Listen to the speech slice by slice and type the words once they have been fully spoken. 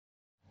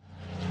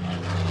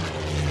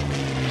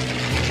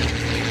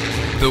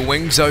The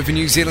Wings Over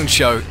New Zealand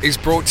show is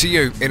brought to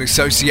you in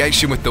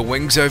association with the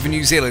Wings Over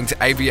New Zealand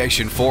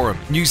Aviation Forum,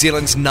 New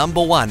Zealand's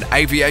 #1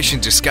 aviation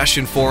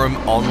discussion forum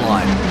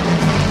online.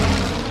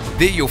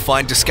 There you'll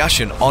find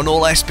discussion on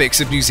all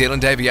aspects of New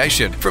Zealand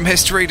aviation, from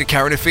history to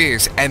current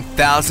affairs, and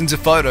thousands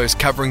of photos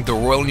covering the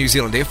Royal New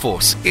Zealand Air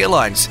Force,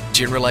 airlines,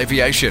 general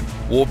aviation,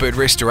 warbird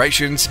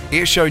restorations,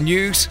 airshow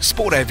news,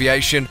 sport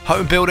aviation,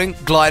 home building,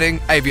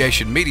 gliding,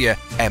 aviation media,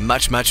 and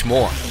much, much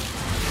more.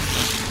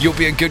 You'll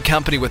be in good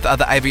company with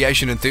other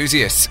aviation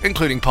enthusiasts,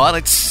 including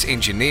pilots,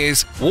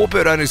 engineers,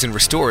 warbird owners and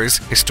restorers,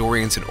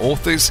 historians and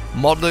authors,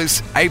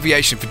 modelers,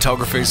 aviation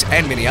photographers,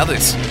 and many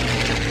others.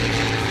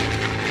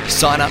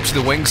 Sign up to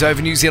the Wings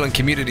Over New Zealand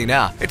community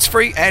now. It's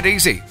free and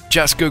easy.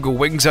 Just Google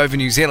Wings Over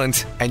New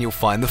Zealand and you'll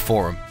find the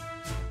forum.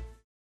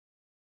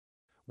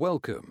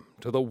 Welcome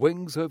to the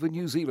Wings Over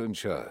New Zealand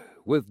show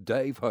with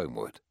Dave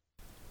Homewood.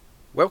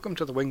 Welcome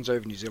to the Wings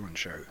Over New Zealand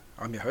show.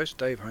 I'm your host,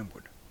 Dave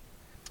Homewood.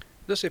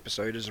 This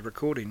episode is a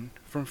recording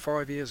from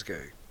 5 years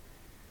ago.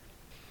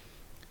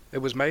 It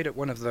was made at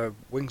one of the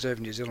Wings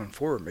Over New Zealand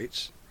forum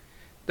meets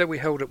that we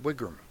held at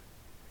Wigram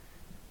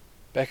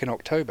back in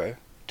October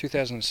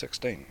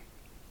 2016.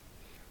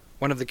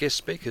 One of the guest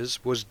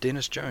speakers was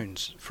Dennis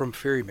Jones from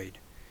Ferrymead,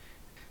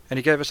 and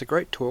he gave us a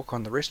great talk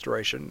on the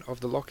restoration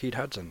of the Lockheed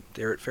Hudson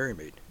there at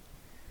Ferrymead.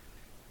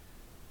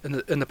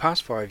 In the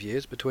past 5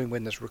 years, between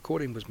when this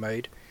recording was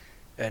made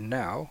and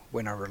now,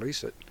 when I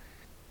release it,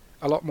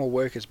 a lot more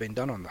work has been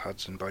done on the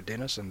Hudson by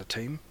Dennis and the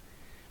team,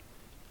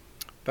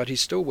 but he's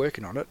still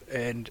working on it,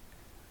 and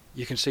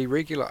you can see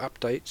regular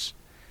updates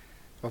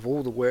of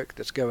all the work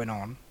that's going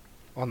on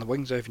the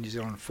Wings Over New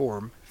Zealand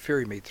forum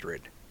Ferrymead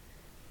thread.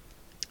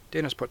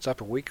 Dennis puts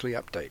up a weekly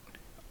update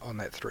on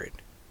that thread.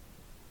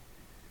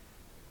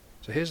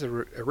 So here's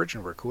the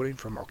original recording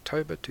from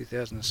October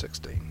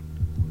 2016.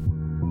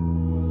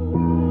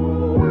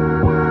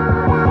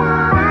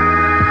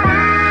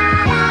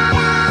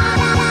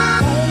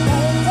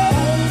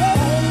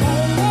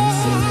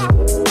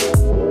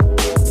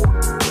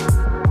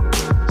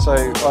 So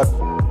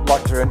I'd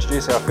like to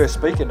introduce our first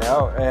speaker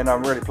now, and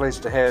I'm really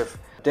pleased to have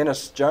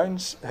Dennis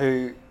Jones,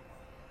 who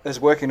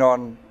is working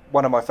on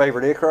one of my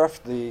favourite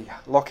aircraft, the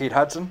Lockheed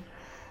Hudson,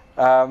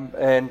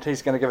 and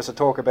he's going to give us a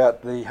talk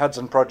about the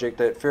Hudson project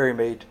at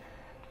Ferrymead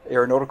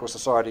Aeronautical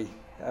Society.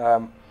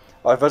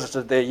 I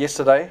visited there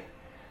yesterday.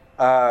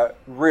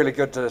 Really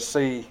good to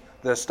see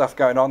the stuff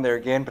going on there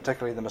again,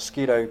 particularly the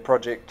mosquito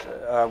project,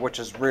 which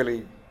is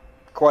really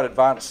quite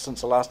advanced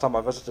since the last time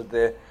I visited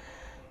there.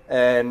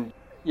 And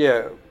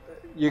yeah,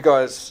 you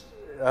guys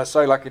are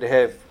so lucky to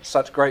have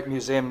such great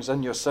museums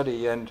in your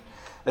city, and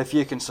if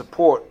you can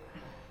support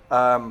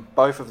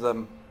both of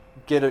them,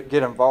 get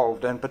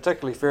involved, and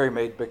particularly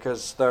Ferrymead,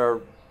 because they're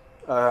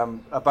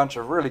a bunch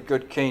of really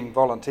good, keen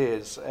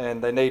volunteers,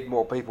 and they need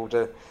more people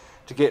to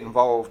get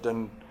involved.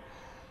 And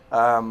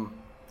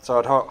so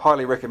I'd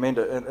highly recommend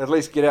it. And at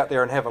least get out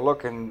there and have a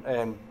look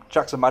and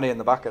chuck some money in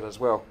the bucket as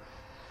well.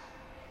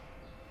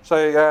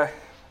 So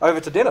over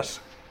to Dennis.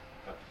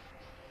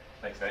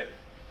 Thanks, mate.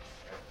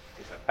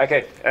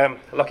 Okay,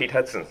 Lockheed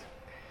Hudson.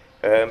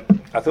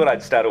 I thought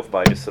I'd start off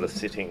by just sort of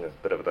setting a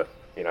bit of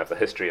the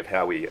history of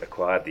how we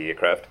acquired the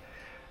aircraft.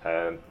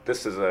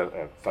 This is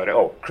a photo.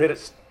 Oh,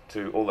 credits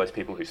to all those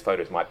people whose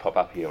photos might pop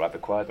up here. I've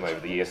acquired them over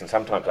the years, and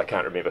sometimes I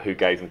can't remember who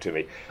gave them to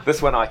me.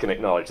 This one I can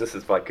acknowledge. This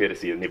is by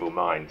courtesy of Neville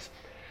Mines.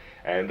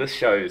 And this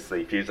shows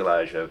the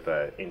fuselage of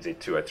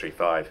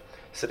NZ2035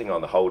 sitting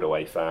on the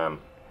Holdaway farm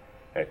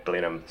at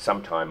Blenheim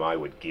sometime, I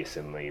would guess,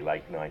 in the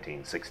late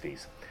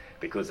 1960s.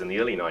 Because in the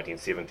early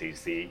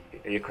 1970s, the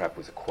aircraft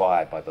was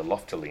acquired by the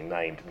loftily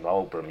named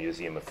Marlborough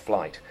Museum of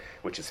Flight,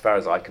 which, as far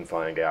as I can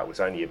find out,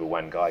 was only ever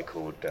one guy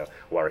called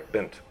Warwick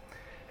Bint.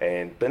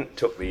 And Bint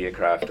took the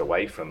aircraft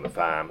away from the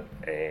farm,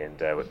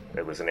 and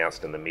it was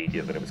announced in the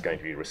media that it was going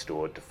to be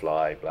restored to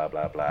fly, blah,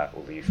 blah, blah,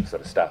 all the usual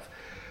sort of stuff.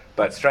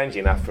 But strangely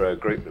enough, for a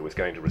group that was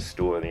going to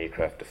restore an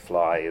aircraft to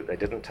fly, they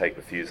didn't take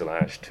the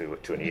fuselage to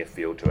an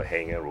airfield, to a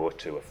hangar, or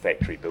to a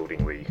factory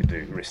building where you could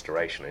do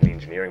restoration and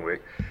engineering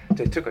work.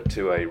 They took it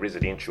to a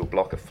residential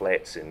block of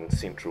flats in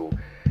central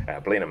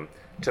Blenheim,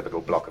 typical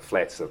block of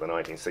flats of the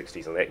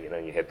 1960s, and that,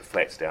 you had the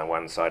flats down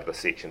one side of the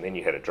section, then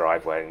you had a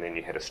driveway, and then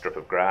you had a strip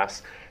of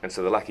grass. And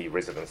so the lucky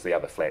residents, the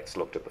other flats,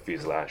 looked at the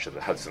fuselage of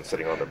the Hudson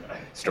sitting on the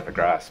strip of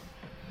grass.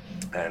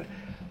 And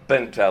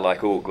Bint,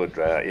 like all good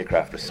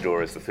aircraft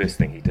restorers, the first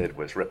thing he did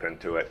was rip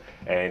into it,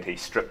 and he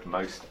stripped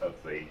most of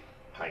the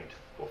paint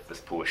off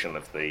this portion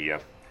of the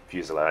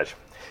fuselage,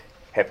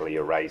 happily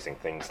erasing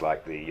things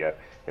like the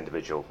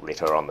individual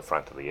letter on the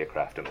front of the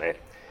aircraft and that.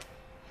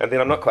 And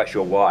then I'm not quite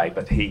sure why,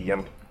 but he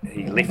left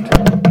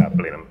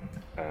Blenheim.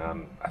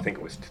 I think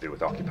it was to do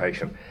with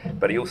occupation,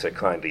 but he also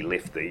kindly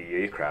left the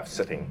aircraft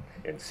sitting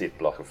in said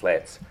block of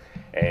flats,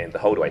 and the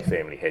Holdaway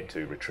family had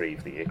to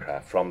retrieve the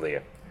aircraft from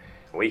there.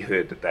 We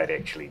heard that they'd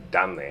actually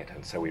done that,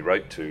 and so we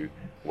wrote to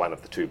one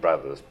of the two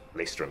brothers,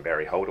 Lester and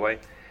Barry Holdaway.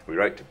 We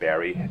wrote to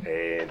Barry,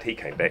 and he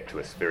came back to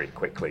us very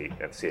quickly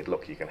and said,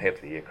 look, you can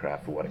have the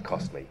aircraft for what it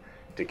cost me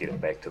to get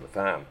it back to the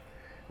farm,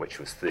 which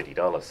was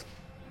 $30.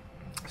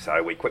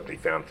 So we quickly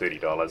found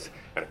 $30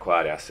 and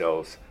acquired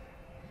ourselves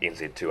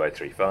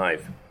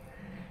NZ2035.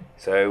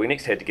 So we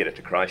next had to get it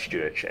to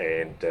Christchurch,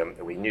 and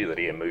we knew that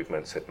Air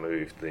Movements had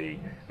moved the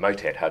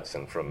MOTAT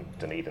Hudson from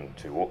Dunedin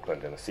to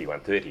Auckland in a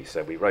C-130.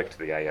 So we wrote to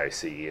the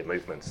AOC Air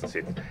Movements and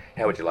said,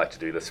 how would you like to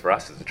do this for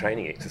us as a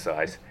training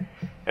exercise?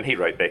 And he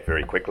wrote back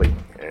very quickly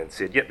and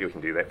said, yep, we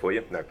can do that for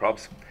you, no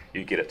probs.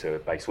 You get it to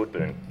Base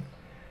Woodburn.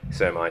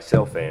 So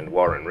myself and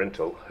Warren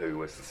Rintle, who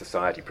was the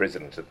society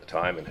president at the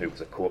time and who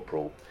was a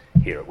corporal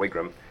here at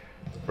Wigram,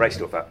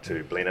 raced off up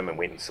to Blenheim and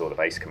went and saw the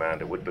base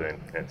commander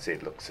Woodburn and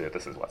said, look sir,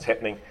 this is what's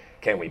happening.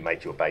 Can we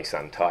make your base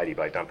untidy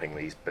by dumping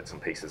these bits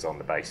and pieces on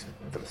the base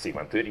for the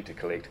C-130 to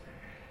collect?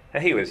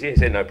 And he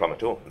said, no problem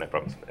at all, no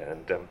problems.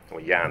 And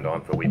we yarned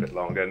on for a wee bit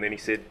longer, and then he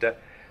said,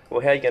 well,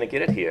 how are you going to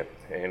get it here?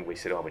 And we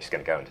said, oh, we're just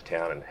going to go into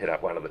town and hit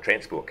up one of the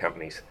transport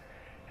companies.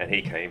 And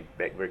he came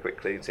back very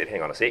quickly and said,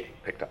 hang on a sec,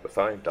 picked up the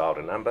phone, dialed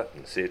a number,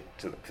 and said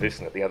to the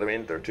person at the other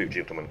end, there are two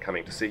gentlemen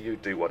coming to see you,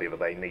 do whatever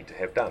they need to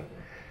have done.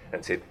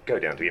 And said, go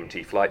down to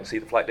MT Flight and see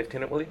the flight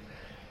lieutenant, will you?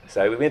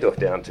 So we went off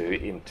down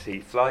to MT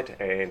Flight,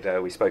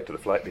 and we spoke to the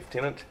flight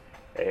lieutenant,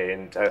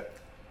 and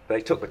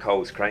they took the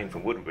Coles crane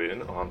from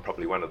Woodburn on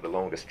probably one of the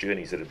longest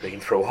journeys it had been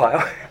for a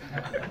while,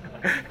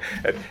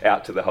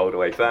 out to the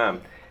Holdaway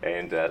farm,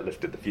 and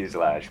lifted the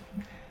fuselage.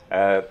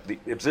 The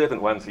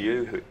observant ones of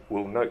you who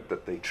will note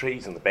that the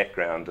trees in the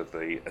background of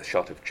the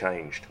shot have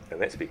changed,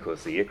 and that's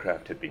because the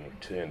aircraft had been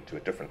returned to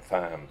a different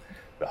farm.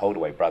 The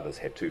Holdaway brothers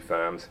had two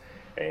farms,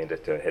 and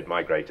it had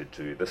migrated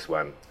to this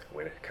one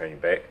when it came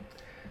back.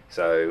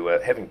 So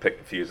having picked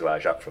the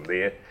fuselage up from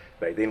there,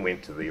 they then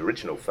went to the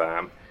original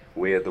farm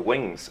where the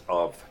wings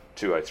of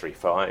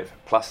 2035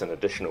 plus an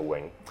additional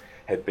wing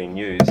had been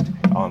used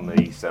on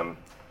these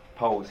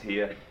poles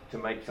here to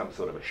make some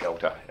sort of a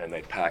shelter, and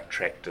they parked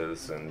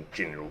tractors and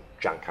general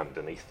junk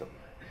underneath them.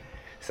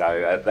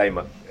 So they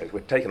were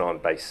taken on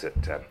base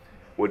at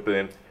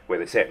Woodburn, where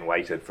they sat and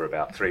waited for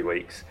about 3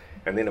 weeks,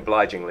 and then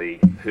obligingly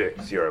Herc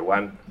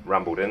 01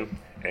 rumbled in,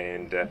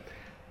 and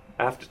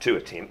after 2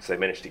 attempts they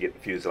managed to get the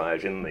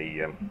fuselage in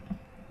the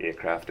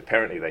aircraft.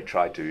 Apparently they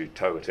tried to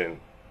tow it in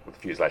with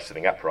the fuselage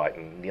sitting upright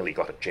and nearly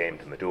got it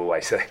jammed in the doorway,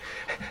 so they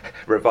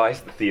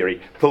revised the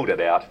theory, pulled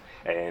it out,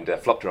 and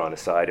flopped her on her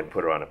side and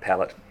put her on a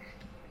pallet.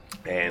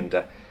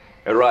 And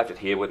arrived at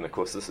Homewood, and of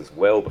course this is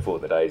well before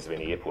the days of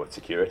any airport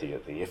security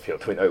at the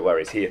airfield. No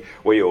worries here.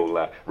 We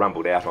all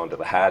rumbled out onto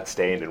the hard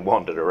stand and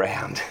wandered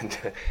around and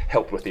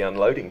helped with the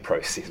unloading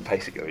process,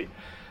 basically.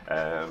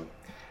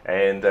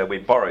 And we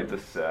borrowed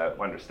this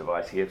wondrous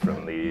device here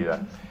from the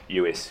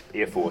US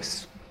Air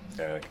Force,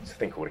 it's a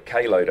thing called a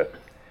K-loader,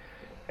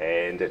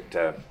 and it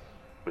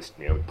was,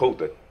 we pulled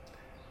the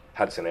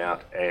Hudson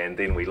out, and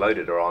then we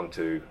loaded her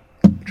onto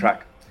a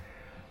truck,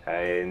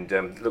 and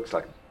it looks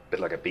like bit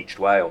like a beached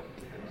whale.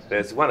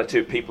 There's one or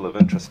two people of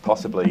interest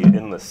possibly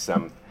in this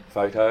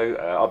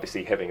photo,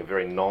 obviously having a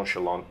very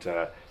nonchalant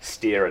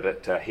stare at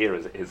it. Here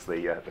is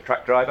the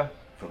truck driver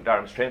from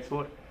Durham's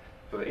Transport.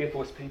 For the Air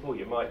Force people,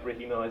 you might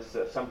recognise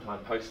sometime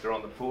poster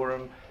on the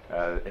forum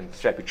in the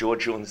shape of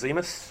George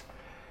Zemus.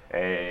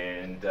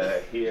 And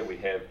here we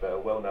have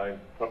well-known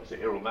Professor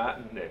Errol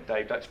Martin and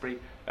Dave Duxbury,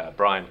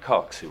 Brian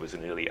Cox, who was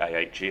an early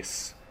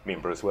AHS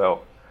member as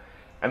well.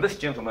 And this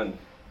gentleman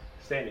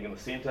standing in the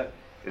centre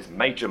is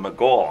Major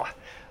McGaw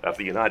of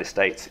the United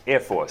States Air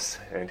Force,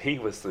 and he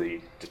was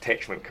the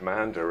detachment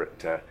commander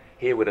at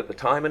Homewood at the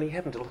time, and he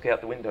happened to look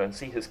out the window and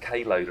see his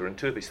K-loader and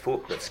two of his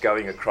forklifts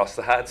going across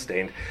the hard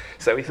stand,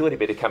 so he thought he'd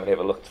better come and have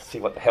a look to see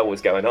what the hell was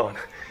going on.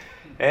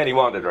 And he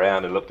wandered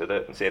around and looked at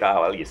it and said,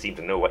 oh well, you seem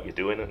to know what you're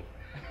doing, and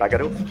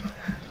buggered off.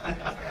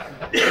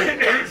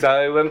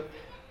 So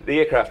the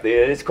aircraft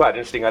there is quite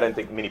interesting. I don't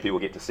think many people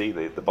get to see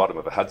the bottom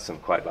of a Hudson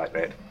quite like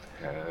that.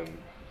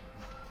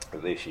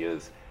 But there she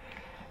is.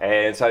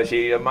 And so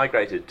she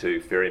migrated to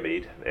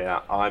Ferrymead.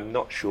 Now, I'm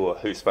not sure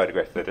whose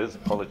photograph that is,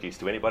 apologies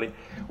to anybody,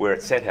 where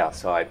it sat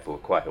outside for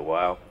quite a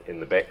while. In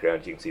the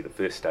background you can see the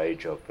first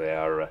stage of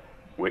our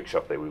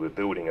workshop that we were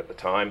building at the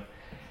time.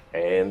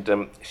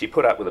 And she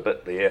put up with a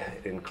bit there,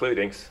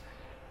 including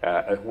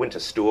a winter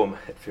storm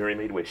at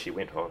Ferrymead where she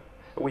went on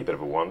a wee bit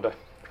of a wander.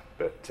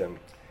 But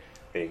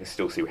you can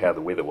still see how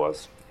the weather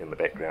was in the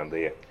background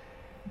there.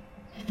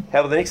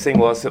 However, the next thing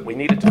was that we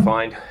needed to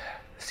find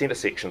centre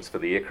sections for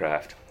the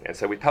aircraft, and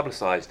so we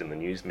publicised in the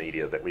news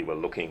media that we were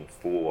looking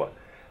for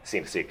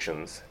centre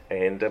sections,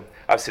 and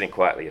I was sitting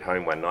quietly at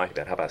home one night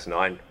about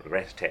 9:30,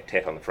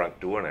 rat-a-tat-tat on the front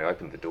door, and I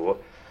opened the door,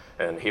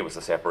 and here was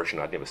this apparition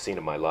I'd never seen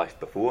in my life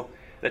before,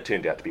 and it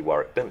turned out to be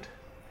Warwick Bint.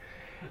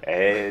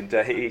 And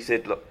he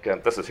said, look,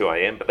 this is who I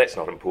am, but that's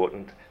not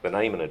important. The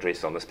name and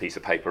address on this piece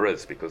of paper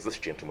is, because this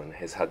gentleman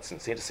has Hudson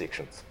centre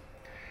sections.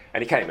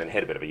 And he came in,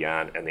 had a bit of a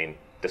yarn, and then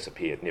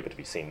disappeared, never to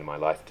be seen in my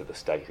life to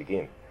this date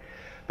again.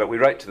 But we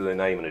wrote to the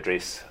name and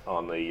address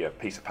on the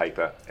piece of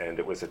paper, and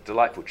it was a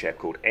delightful chap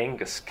called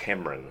Angus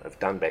Cameron of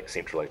Dunback,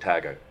 Central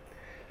Otago.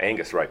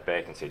 Angus wrote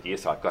back and said,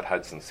 yes, I've got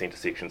Hudson centre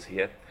sections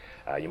here.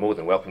 You're more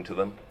than welcome to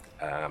them.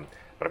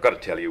 But I've got to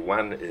tell you,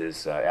 one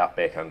is out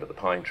back under the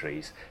pine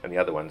trees, and the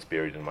other one's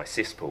buried in my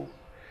cesspool.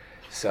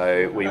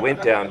 So we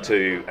went down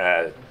to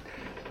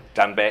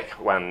Dunback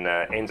one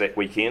Anzac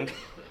weekend,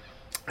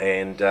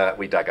 and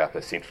we dug up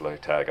a Central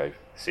Otago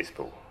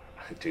cesspool.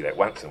 I do that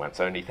once and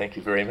once only, thank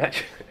you very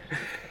much.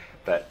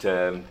 But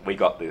we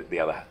got the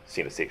other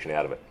centre section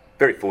out of it.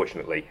 Very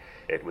fortunately,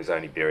 it was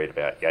only buried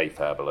about yay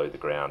far below the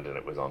ground, and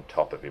it was on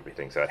top of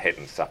everything, so it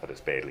hadn't suffered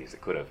as badly as it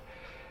could have.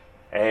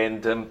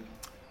 And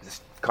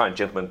this kind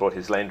gentleman brought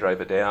his Land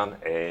Rover down,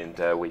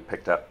 and we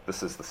picked up,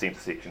 this is the centre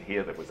section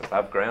here that was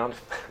above ground,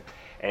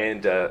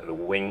 and the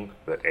wing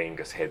that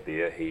Angus had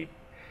there, he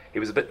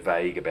was a bit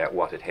vague about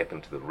what had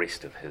happened to the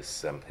rest of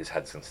his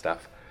Hudson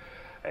stuff,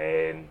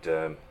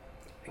 and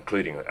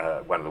including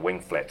one of the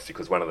wing flaps,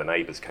 because one of the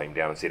neighbours came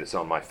down and said, it's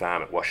on my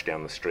farm, it washed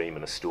down the stream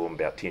in a storm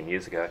about 10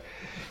 years ago.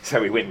 So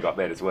we went and got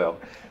that as well.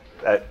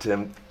 But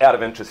out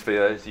of interest for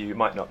those, you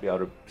might not be able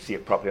to see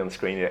it properly on the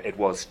screen here, it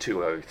was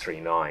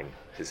 2039,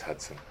 his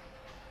Hudson.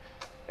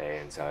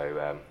 And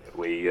so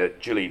we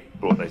duly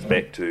brought those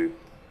back to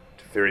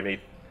Ferrymead,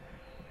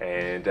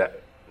 and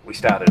we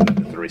started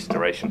the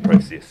restoration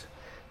process.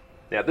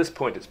 Now at this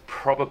point it's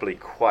probably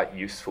quite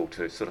useful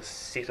to sort of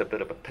set a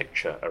bit of a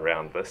picture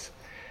around this.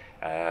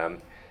 The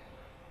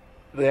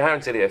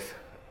RNZF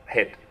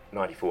had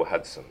 94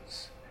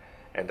 Hudsons,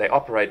 and they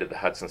operated the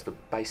Hudsons for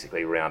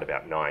basically around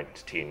about 9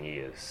 to 10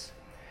 years.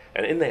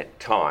 And in that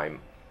time,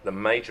 the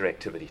major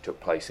activity took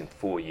place in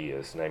 4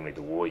 years, namely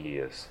the war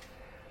years.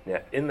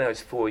 Now, in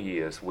those 4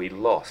 years, we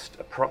lost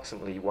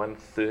approximately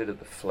 1/3 of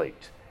the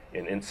fleet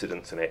in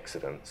incidents and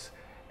accidents,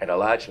 and a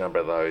large number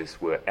of those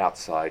were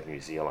outside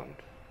New Zealand.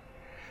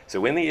 So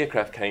when the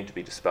aircraft came to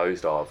be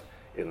disposed of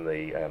in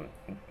the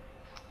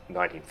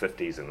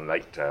 1950s and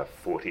late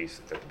 40s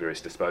at the various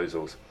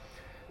disposals,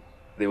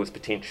 there was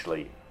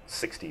potentially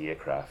 60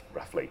 aircraft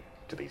roughly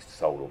to be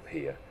sold off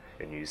here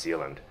in New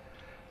Zealand.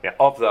 Now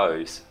of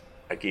those,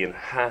 again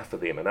half of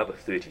them, another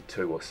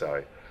 32 or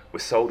so, were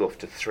sold off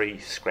to 3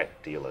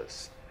 scrap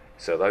dealers.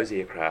 So those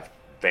aircraft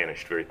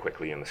vanished very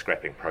quickly in the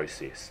scrapping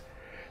process.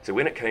 So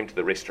when it came to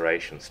the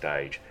restoration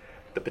stage,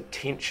 the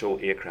potential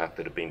aircraft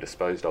that had been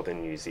disposed of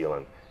in New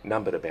Zealand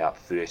numbered about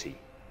 30.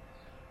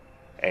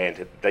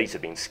 And these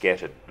have been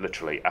scattered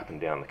literally up and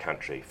down the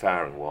country,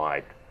 far and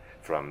wide,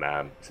 from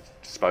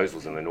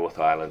disposals in the North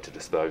Island to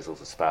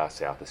disposals as far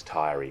south as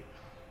Taieri.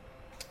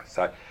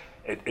 So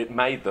it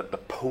made the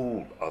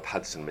pool of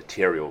Hudson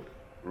material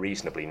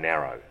reasonably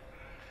narrow.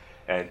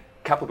 And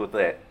coupled with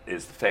that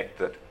is the fact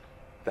that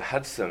the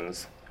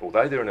Hudsons,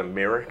 although they're an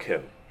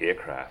American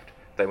aircraft,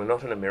 they were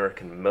not an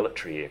American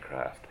military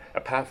aircraft.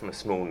 Apart from a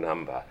small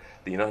number,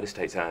 the United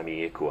States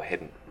Army Air Corps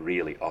hadn't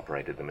really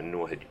operated them, and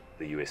nor had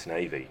the US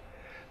Navy.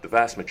 The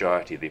vast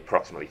majority of the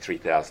approximately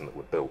 3,000 that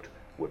were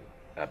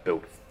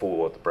built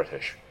for the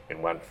British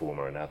in one form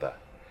or another.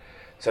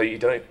 So you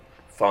don't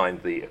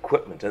find the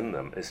equipment in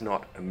them is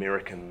not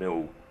American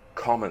mill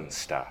common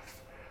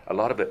stuff. A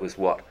lot of it was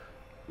what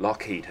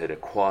Lockheed had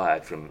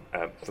acquired from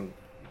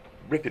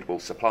reputable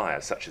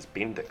suppliers such as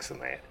Bendix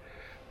and that,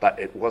 but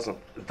it wasn't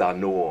the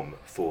norm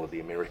for the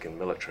American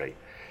military.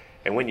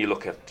 And when you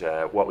look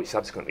at what we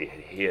subsequently had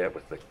here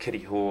with the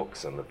Kitty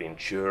Hawks and the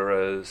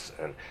Venturas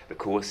and the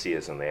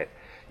Corsairs and that,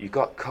 you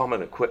got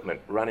common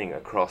equipment running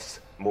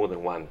across more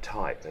than one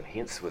type, and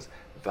hence was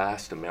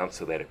vast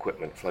amounts of that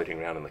equipment floating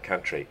around in the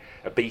country.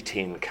 A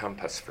B-10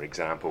 Compass, for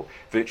example,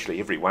 virtually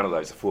every one of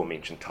those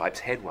aforementioned types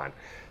had one,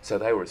 so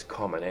they were as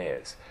common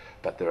as.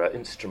 But there are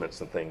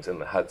instruments and things in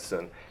the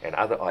Hudson and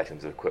other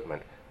items of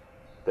equipment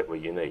that were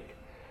unique.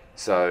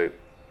 So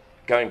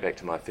going back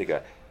to my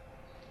figure,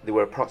 there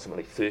were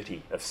approximately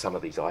 30 of some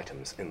of these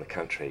items in the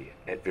country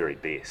at very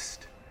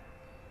best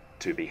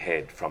to be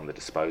had from the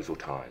disposal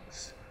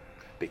times,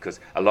 because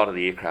a lot of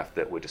the aircraft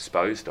that were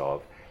disposed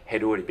of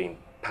had already been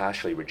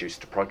partially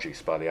reduced to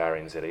produce by the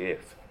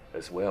RNZF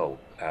as well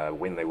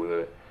when they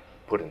were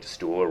put into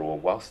store or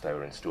whilst they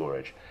were in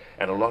storage,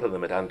 and a lot of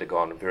them had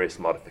undergone various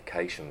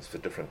modifications for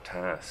different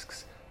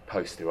tasks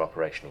post their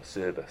operational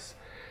service.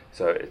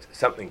 So it's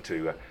something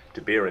to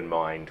bear in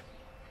mind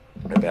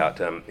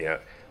about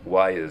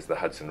why is the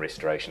Hudson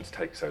restorations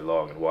take so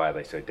long, and why are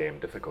they so damn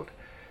difficult.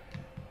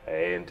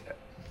 And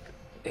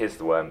here's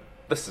the one.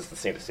 This is the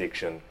centre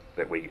section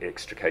that we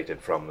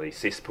extricated from the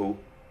cesspool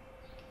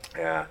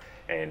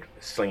and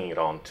slinging it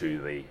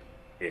onto the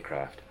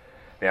aircraft.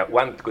 Now,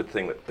 one good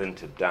thing that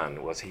Bint had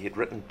done was he had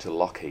written to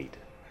Lockheed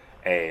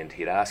and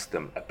he'd asked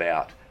them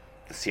about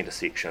the centre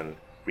section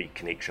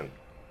reconnection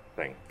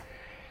thing.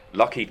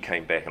 Lockheed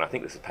came back, and I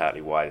think this is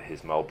partly why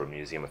his Marlborough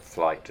Museum of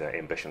Flight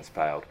ambitions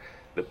failed.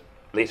 The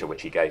letter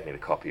which he gave me the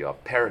copy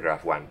of,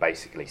 paragraph 1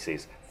 basically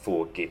says,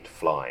 forget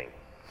flying.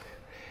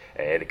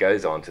 And it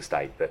goes on to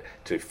state that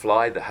to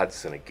fly the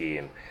Hudson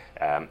again,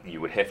 you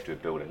would have to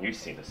build a new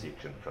centre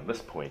section from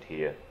this point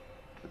here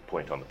to the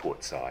point on the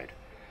port side,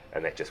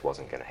 and that just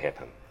wasn't going to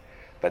happen.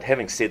 But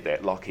having said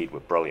that, Lockheed were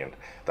brilliant.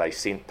 They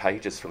sent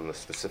pages from the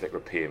specific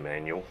repair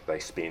manual, they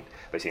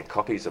sent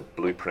copies of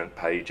blueprint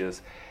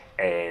pages,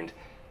 and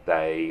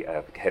they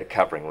had a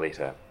covering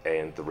letter,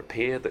 and the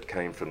repair that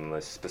came from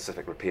the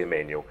specific repair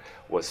manual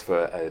was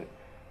for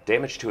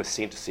damage to a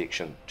centre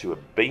section, to a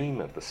beam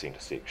of the centre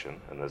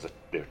section, and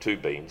there are two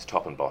beams,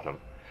 top and bottom,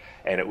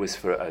 and it was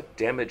for a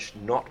damage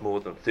not more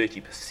than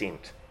 30%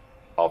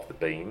 of the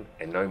beam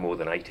and no more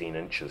than 18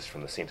 inches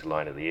from the centre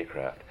line of the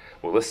aircraft.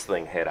 Well, this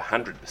thing had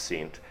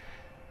 100%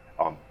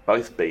 on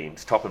both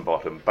beams, top and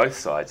bottom, both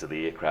sides of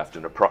the aircraft,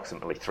 and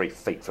approximately 3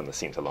 feet from the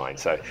centre line.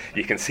 So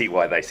you can see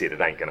why they said it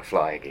ain't going to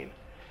fly again.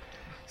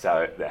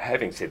 So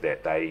having said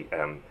that, they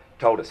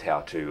told us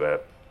how to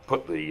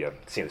put the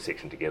centre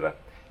section together,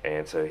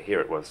 and so here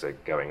it was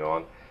going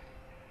on.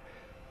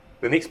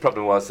 The next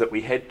problem was that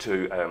we had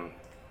to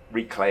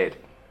reclad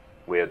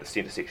where the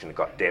centre section had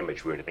got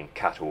damaged, where it had been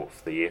cut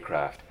off the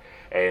aircraft.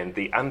 And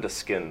the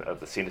underskin of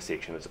the centre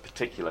section is a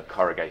particular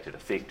corrugated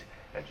effect.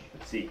 As you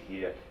can see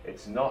here,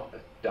 it's not a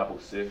double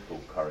circle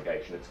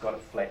corrugation, it's got a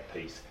flat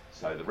piece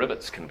so the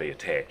rivets can be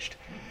attached.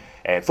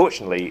 And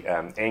fortunately,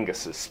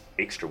 Angus's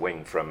extra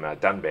wing from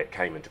Dunbat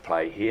came into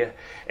play here,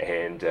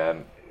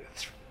 and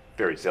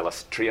very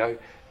zealous trio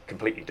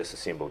completely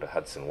disassembled a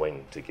Hudson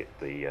wing to get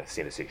the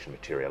centre section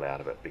material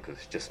out of it because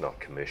it's just not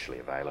commercially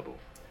available.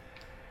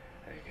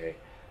 Okay.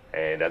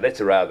 And that's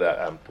a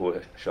rather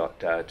poor shot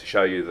to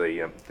show you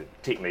the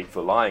technique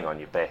for lying on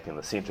your back in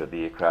the centre of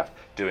the aircraft,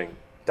 doing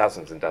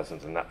dozens and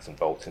dozens of nuts and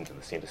bolts into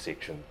the centre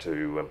section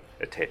to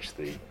attach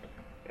the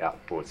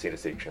outboard centre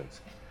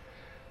sections.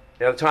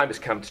 Now the time has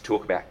come to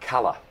talk about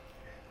colour.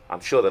 I'm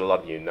sure that a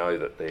lot of you know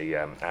that the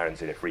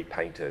RNZF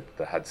repainted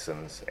the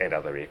Hudsons and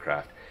other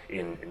aircraft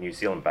in New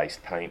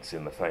Zealand-based paints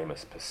in the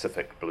famous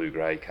Pacific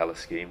blue-grey colour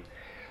scheme.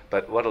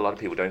 But what a lot of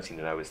people don't seem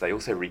to know is they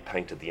also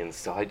repainted the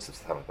insides of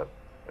some of them,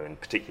 in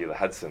particular the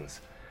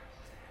Hudsons.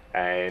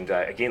 And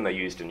again, they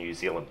used a New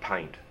Zealand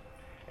paint.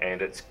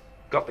 And it's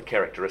got the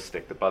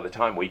characteristic that by the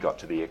time we got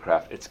to the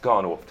aircraft, it's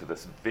gone off to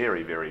this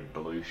very, very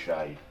blue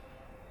shade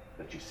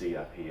that you see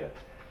up here.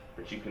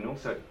 But you can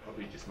also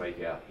probably just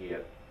make out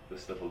here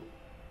this little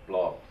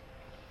blob.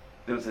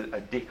 There was a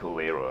decal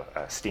there, or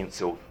a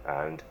stencil,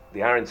 and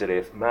the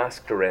RNZF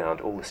masked around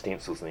all the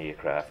stencils in the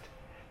aircraft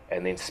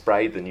and then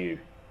sprayed the new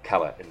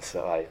colour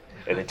inside,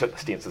 and then took the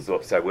stencils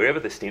off. So wherever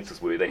the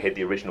stencils were, they had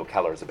the original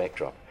colour as a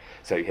backdrop.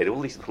 So you had all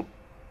these little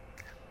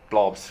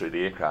blobs through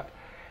the aircraft.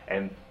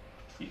 And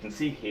you can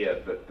see here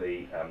that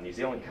the New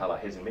Zealand colour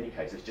has in many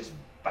cases just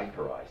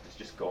vaporised, it's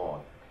just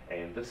gone.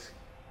 And this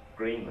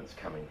green that's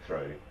coming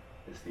through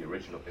is the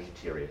original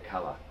interior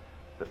colour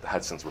that the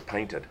Hudsons were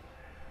painted.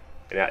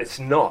 Now it's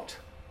not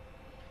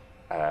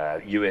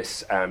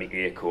US Army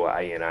Air Corps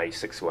ANA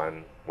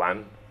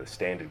 611, the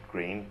standard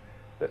green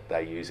that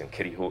they use in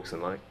Kitty Hawks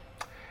and like,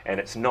 and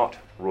it's not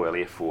Royal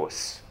Air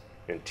Force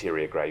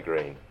interior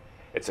grey-green.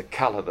 It's a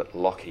colour that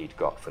Lockheed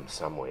got from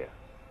somewhere,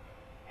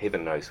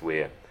 heaven knows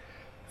where.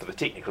 For the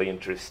technically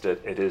interested,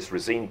 it is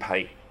Resine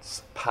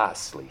Paint's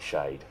parsley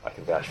shade. I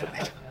can vouch for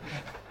that.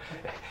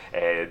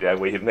 And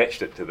we have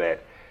matched it to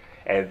that.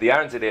 And the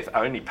RNZF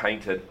only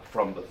painted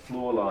from the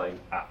floor line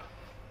up,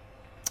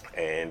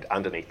 and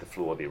underneath the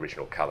floor the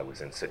original colour was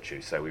in situ,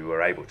 so we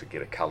were able to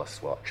get a colour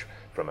swatch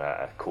from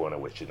a corner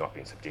which had not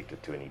been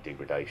subjected to any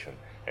degradation,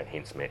 and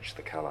hence match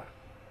the colour.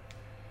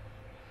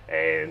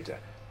 And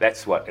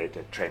that's what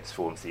it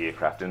transforms the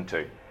aircraft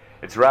into.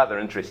 It's a rather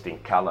interesting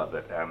colour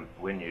that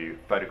when you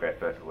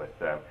photograph it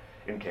with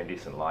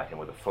incandescent light and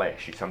with a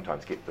flash, you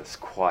sometimes get this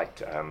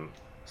quite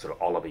sort of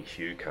olivey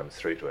hue comes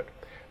through to it.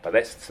 But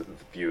that's the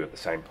view of the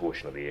same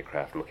portion of the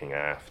aircraft looking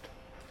aft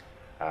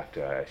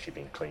after she'd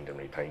been cleaned and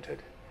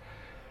repainted.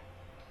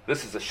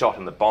 This is a shot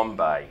in the bomb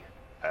bay.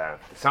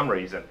 For some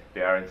reason,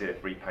 the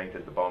RNZF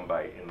repainted the bomb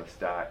bay in this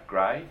dark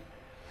grey,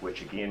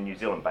 which again, New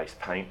Zealand-based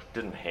paint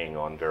didn't hang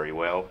on very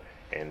well,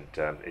 and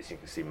as you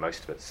can see,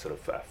 most of it's sort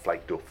of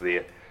flaked off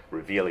there,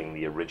 revealing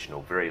the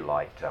original very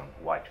light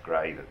white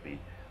grey that the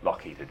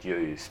Lockheed had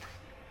used.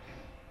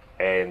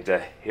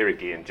 And here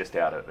again, just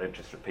out of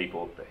interest of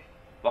people,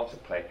 lots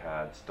of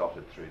placards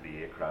dotted through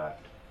the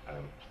aircraft,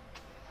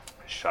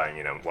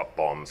 showing what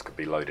bombs could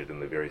be loaded in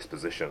the various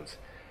positions.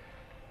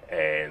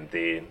 And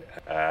then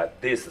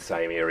there's the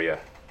same area,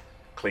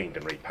 cleaned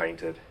and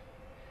repainted.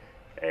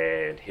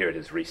 And here it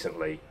is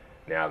recently,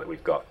 now that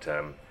we've got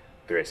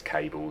various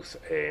cables,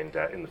 and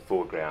in the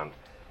foreground,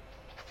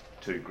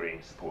 2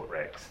 green support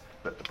racks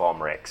that the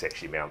bomb racks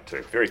actually mount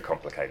to. Very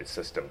complicated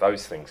system.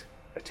 Those things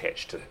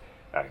attach to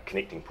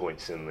connecting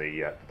points in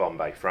the bomb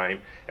bay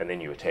frame, and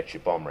then you attach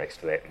your bomb racks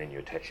to that, and then you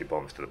attach your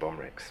bombs to the bomb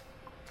racks.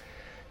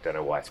 Don't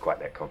know why it's quite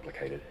that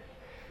complicated.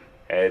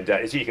 And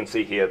as you can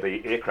see here,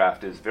 the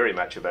aircraft is very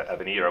much of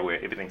an era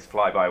where everything's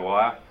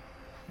fly-by-wire.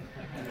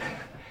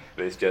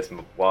 There's just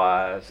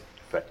wires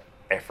for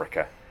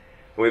Africa.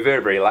 We're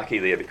very, very lucky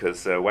there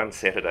because one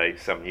Saturday,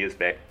 some years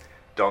back,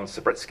 Don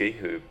Sabritsky,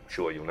 who I'm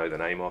sure you'll know the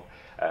name of,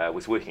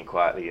 was working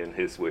quietly in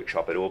his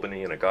workshop at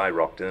Albany, and a guy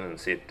rocked in and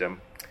said,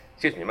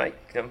 "Excuse me, mate,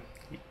 can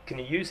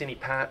you use any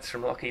parts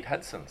from Lockheed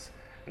Hudson's?"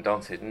 And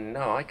Don said,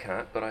 "No, I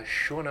can't, but I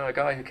sure know a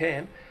guy who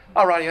can."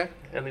 "Oh, rightio,"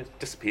 and then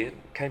disappeared.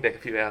 Came back a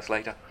few hours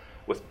later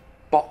with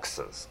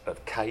boxes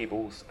of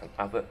cables and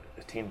other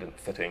attendant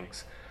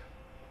fittings,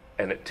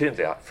 and it turns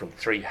out from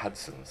 3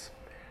 Hudsons.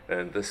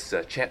 and this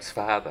chap's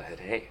father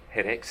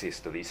had access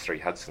to these 3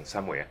 Hudsons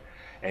somewhere,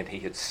 and he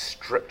had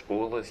stripped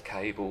all those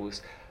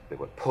cables. There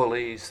were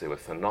pulleys, there were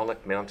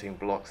phenolic mounting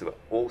blocks, there were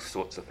all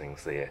sorts of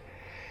things there.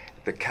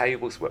 The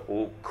cables were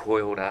all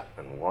coiled up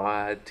and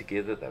wired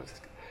together. They were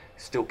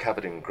still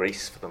covered in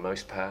grease for the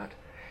most part,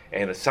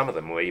 and some of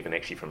them were even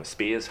actually from a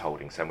spares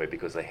holding somewhere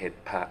because they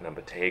had part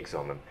number tags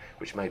on them,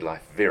 which made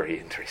life very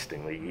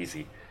interestingly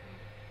easy.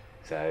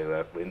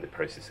 So we're in the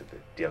process of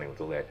dealing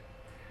with all that.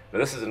 Now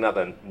this is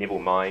another Neville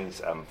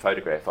Mines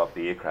photograph of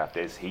the aircraft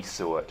as he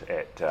saw it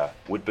at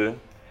Woodburn,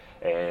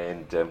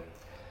 and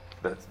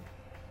that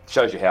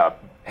shows you how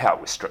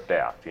it was stripped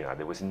out. You know,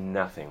 there was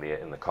nothing there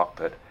in the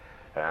cockpit.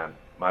 One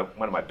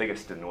of my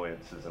biggest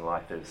annoyances in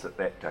life is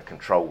that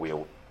control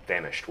wheel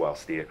vanished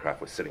whilst the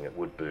aircraft was sitting at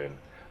Woodburn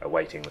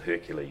awaiting the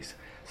Hercules.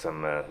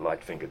 Some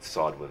light-fingered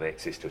sod with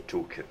access to a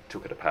toolkit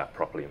took it apart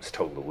properly and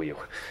stole the wheel.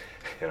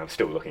 And I'm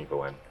still looking for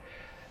one.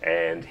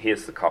 And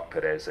here's the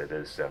cockpit as it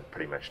is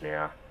pretty much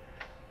now.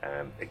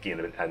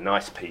 Again, a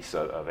nice piece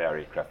of our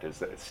aircraft is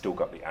that it's still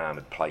got the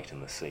armoured plate in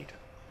the seat.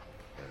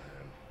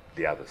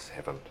 The others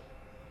haven't.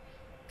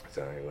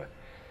 So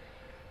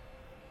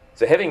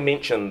having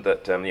mentioned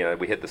that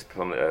we had this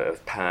problem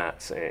of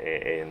parts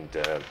and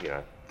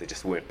there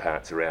just weren't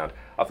parts around,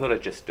 I thought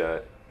I'd just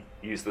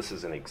use this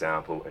as an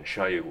example and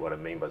show you what I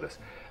mean by this.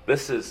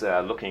 This is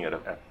looking at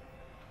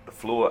the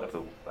floor of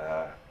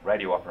the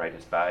radio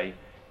operator's bay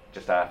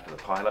just after the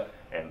pilot,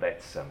 and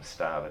that's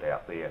starboard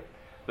out there.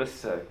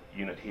 This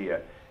unit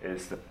here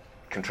is the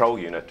control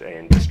unit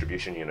and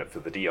distribution unit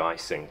for the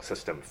de-icing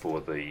system for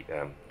the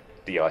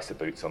de-icer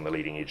boots on the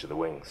leading edge of the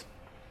wings.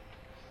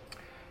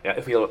 Now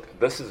if you look,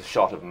 this is a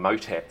shot of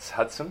Motat's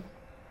Hudson,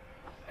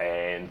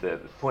 and the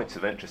points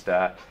of interest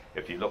are,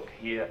 if you look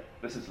here,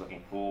 this is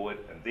looking forward,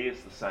 and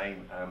there's the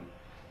same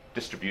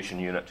distribution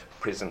unit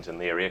present in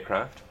their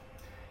aircraft.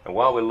 And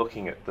while we're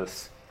looking at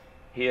this,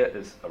 here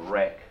is a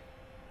rack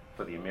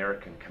for the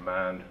American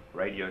Command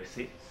radio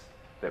sets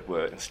that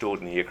were installed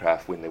in the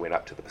aircraft when they went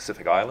up to the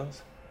Pacific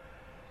Islands.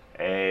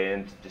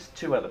 And just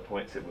 2 other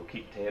points that we'll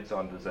keep tabs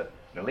on. There's an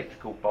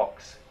electrical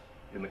box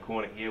in the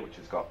corner here which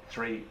has got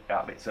 3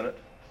 outlets in it.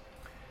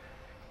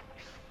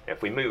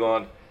 If we move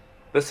on,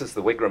 this is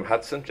the Wigram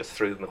Hudson just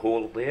through the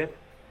hall there,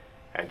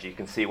 and you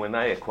can see when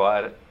they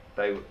acquired it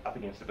they were up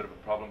against a bit of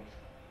a problem.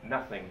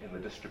 Nothing in the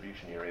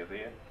distribution area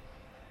there.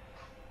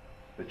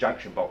 The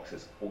junction box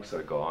is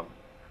also gone,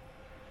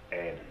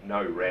 and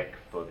no rack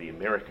for the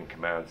American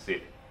Command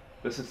set.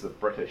 This is the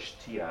British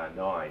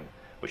TR9,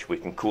 which we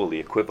can call the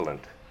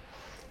equivalent.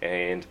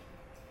 And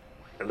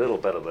a little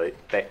bit of the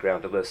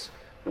background to this,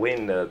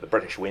 when the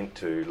British went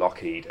to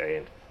Lockheed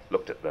and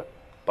looked at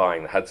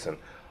buying the Hudson,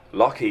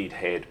 Lockheed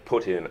had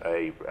put in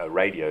a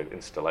radio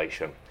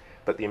installation,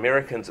 but the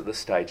Americans at this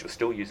stage were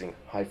still using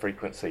high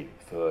frequency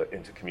for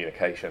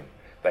intercommunication.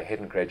 They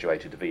hadn't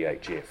graduated to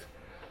VHF,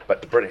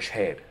 but the British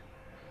had.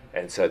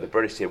 And so the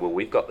British said, well,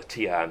 we've got the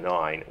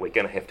TR9, we're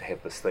going to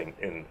have this thing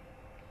in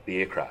the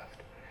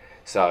aircraft.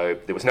 So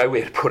there was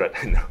nowhere to put it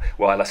in the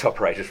wireless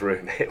operator's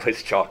room. It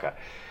was chocker.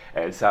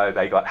 And so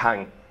they got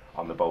hung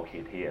on the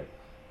bulkhead here.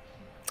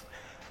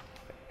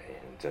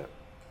 And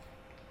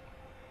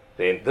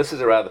then this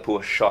is a rather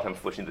poor shot,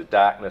 unfortunately, the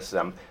darkness.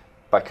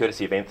 By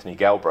courtesy of Anthony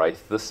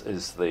Galbraith, this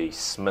is the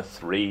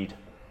Smith-Reed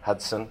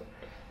Hudson.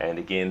 And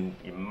again,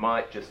 you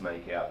might just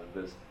make out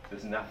that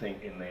there's nothing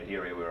in that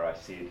area where I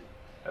said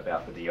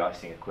about the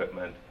de-icing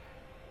equipment.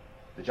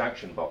 The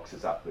junction box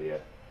is up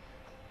there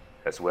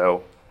as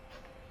well.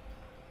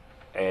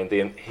 And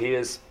then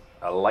here's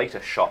a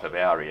later shot of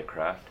our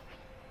aircraft.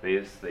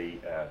 There's the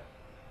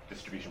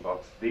distribution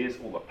box. There's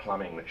all the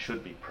plumbing that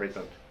should be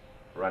present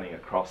running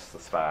across the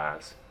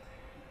spars.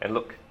 And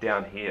look,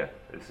 down here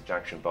is the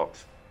junction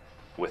box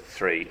with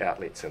 3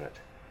 outlets in it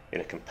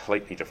in a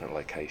completely different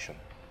location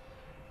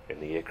in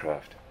the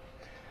aircraft.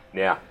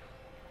 Now,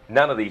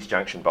 none of these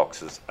junction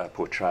boxes are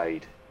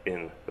portrayed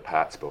in the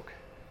parts book.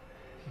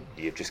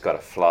 You've just got to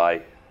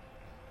fly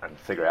and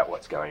figure out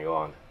what's going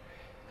on.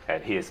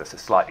 And here's a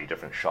slightly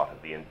different shot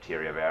of the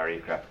interior of our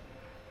aircraft.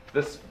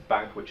 This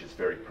bunk, which is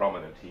very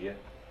prominent here,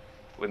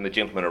 when the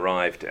gentleman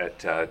arrived at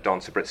Don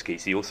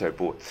Sabritsky's, he also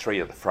bought 3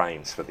 of the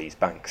frames for these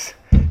bunks.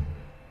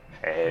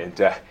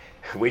 And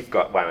we've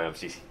got one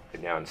obviously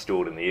now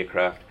installed in the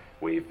aircraft.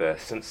 We've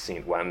since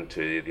sent one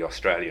to the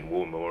Australian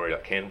War Memorial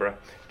at Canberra.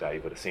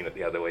 Dave would have seen it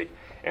the other week.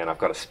 And I've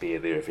got a spare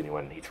there if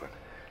anyone needs one.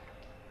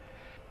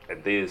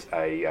 And there's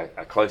a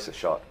closer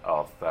shot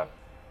of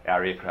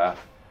our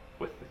aircraft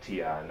with the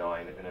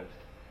TR9 in it.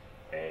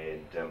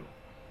 And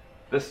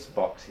this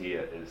box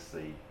here is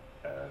the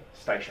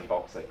station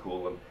box, they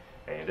call them,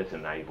 and it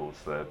enables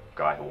the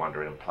guy to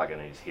wander in and plug in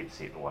his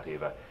headset and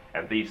whatever.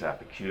 And these are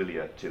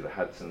peculiar to the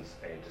Hudsons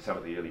and to some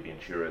of the early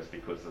Venturas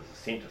because there's a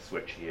centre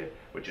switch here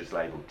which is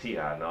labelled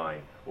TR9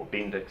 or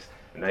Bendix,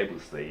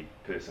 enables the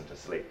person to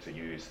select to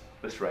use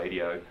this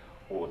radio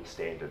or the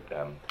standard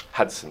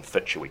Hudson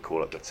fit, shall we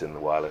call it, that's in the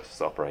wireless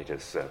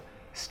operator's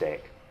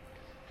stack.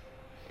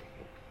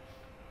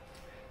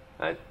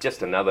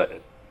 Just another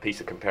piece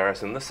of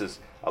comparison. This is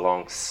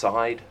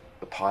alongside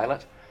the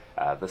pilot.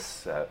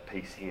 This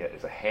piece here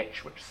is a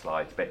hatch which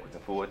slides backwards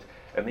and forwards,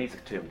 and these are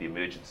termed the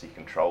emergency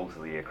controls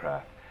of the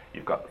aircraft.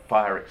 You've got the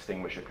fire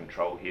extinguisher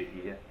control head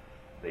here,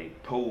 the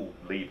pull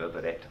lever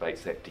that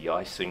activates that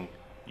de-icing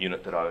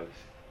unit that I was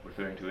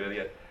referring to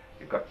earlier.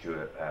 You've got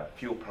your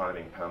fuel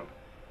priming pump,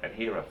 and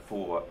here are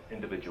 4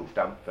 individual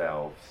dump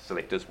valve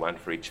selectors, one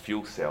for each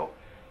fuel cell,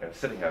 and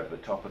sitting over the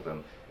top of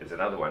them is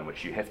another one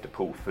which you have to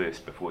pull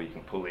first before you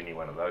can pull any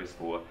one of those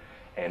 4,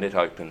 and it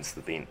opens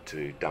the vent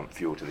to dump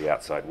fuel to the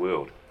outside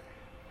world.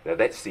 Now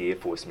that's the Air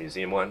Force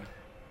Museum one.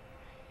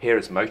 Here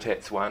is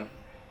MOTAT's one.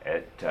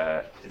 It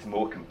is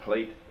more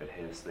complete. It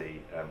has the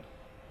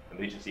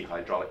emergency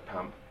hydraulic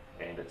pump,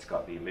 and it's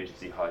got the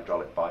emergency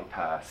hydraulic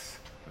bypass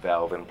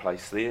valve in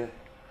place there.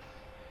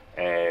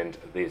 And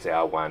there's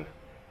our one.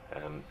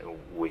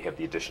 We have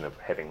the addition of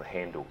having the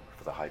handle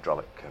for the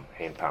hydraulic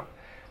hand pump.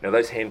 Now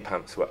those hand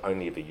pumps were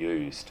only ever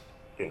used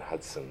in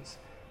Hudson's,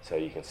 so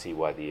you can see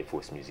why the Air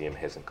Force Museum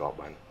hasn't got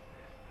one.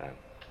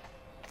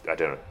 I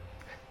don't know.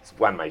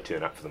 One may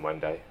turn up for them one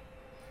day.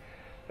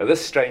 Now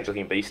this strange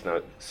looking beast,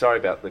 now sorry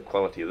about the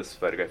quality of this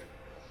photograph,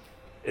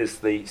 is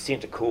the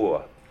centre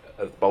core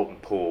of Bolt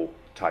and Paul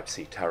Type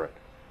C turret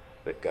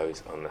that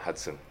goes on the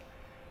Hudson.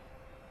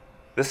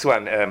 This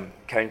one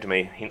came to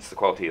me, hence the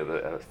quality of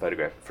the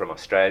photograph, from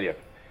Australia.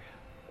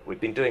 We've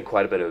been doing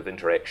quite a bit of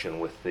interaction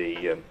with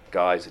the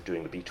guys that are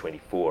doing the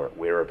B-24 at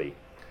Werribee,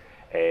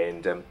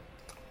 and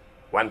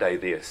one day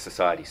their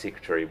society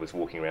secretary was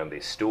walking around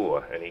their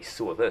store and he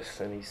saw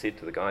this and he said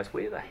to the guys,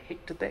 "Where the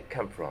heck did that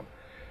come from?"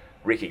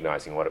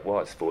 Recognising what it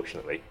was,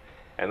 fortunately.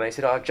 And they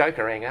said, "Oh,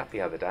 Joker rang up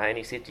the other day and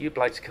he said, do you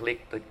blokes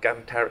collect the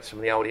gun turrets from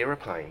the old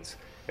aeroplanes?"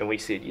 And we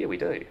said, "Yeah, we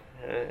do."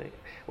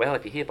 "Well,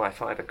 if you're here by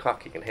 5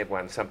 o'clock, you can have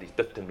one somebody's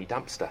biffed in me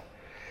dumpster."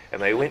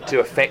 And they went to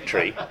a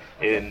factory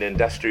in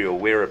industrial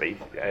Werribee,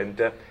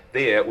 and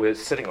there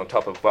was sitting on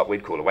top of what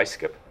we'd call a waste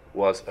skip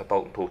was a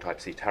Bolt and Paul Type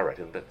C turret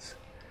in bits.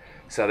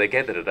 So they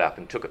gathered it up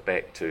and took it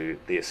back to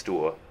their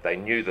store. They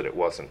knew that it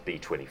wasn't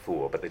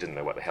B-24, but they didn't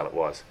know what the hell it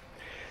was.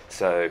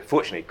 So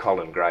fortunately,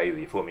 Colin Gray,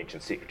 the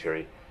aforementioned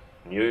secretary,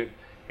 knew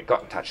and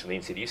got in touch with me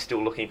and said, "Are you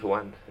still looking for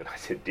one?" And I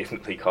said,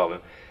 "Definitely,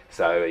 Colin."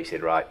 So he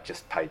said, "Right,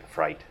 just pay the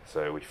freight."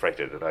 So we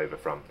freighted it over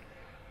from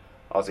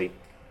Aussie,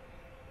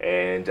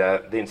 and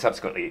then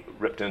subsequently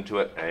ripped into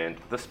it. And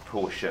this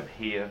portion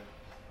here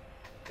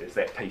is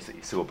that piece that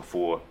you saw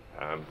before,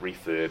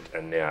 refurbed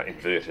and now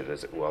inverted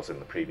as it was in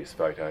the previous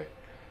photo.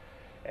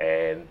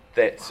 And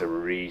that's a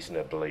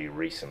reasonably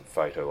recent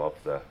photo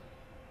of the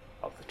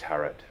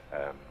turret.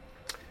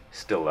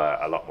 Still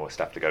a lot more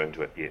stuff to go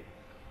into it yet.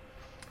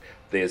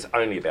 There's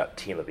only about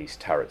 10 of these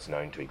turrets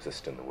known to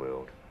exist in the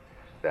world.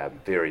 They're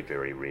very,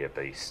 very rare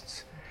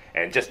beasts.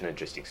 And just an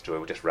interesting story,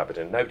 we'll just rub it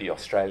in. Nobody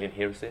Australian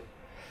here, is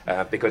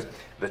there? Because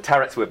the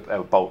turrets were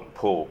Bolt and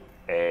Paul,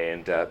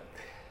 and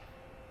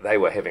they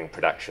were having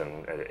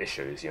production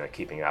issues,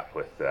 keeping up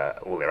with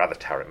all their other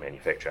turret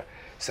manufacture.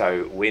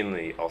 So when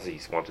the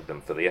Aussies wanted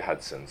them for their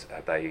Hudsons,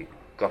 they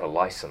got a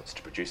license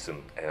to produce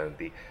them, and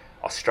the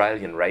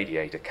Australian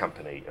Radiator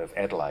Company of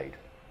Adelaide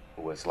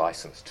was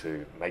licensed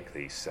to make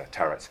these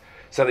turrets.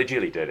 So they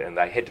duly did, and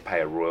they had to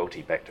pay a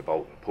royalty back to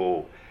Bolt and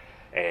Paul.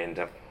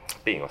 And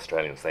being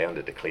Australians, they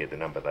underdeclared the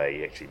number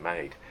they actually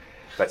made.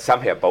 But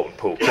somehow Bolt and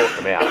Paul caught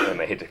them out, and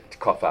they had to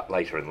cough up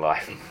later in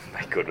life and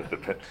make good with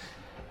the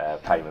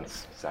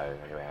payments. So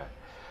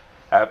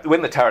anyway,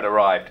 when the turret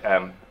arrived,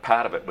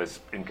 part of it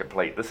was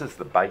incomplete. This is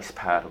the base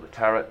part of the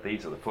turret.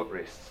 These are the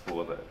footrests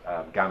for the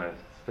gunner's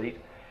feet,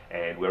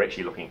 and we're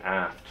actually looking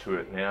aft to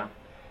it now.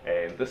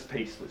 And this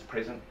piece was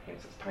present,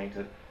 hence it's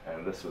painted,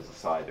 and this was the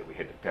side that we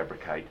had to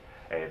fabricate,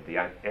 and the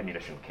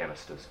ammunition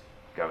canisters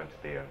go into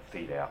there and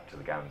feed out to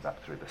the guns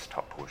up through this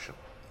top portion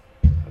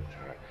of the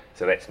turret.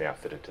 So that's now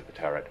fitted to the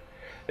turret.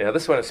 Now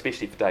this one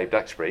especially for Dave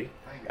Duxbury,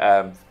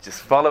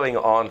 just following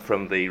on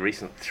from the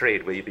recent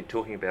thread where you've been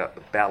talking about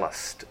the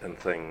ballast and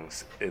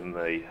things in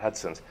the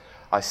Hudsons,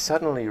 I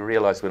suddenly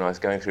realised when I was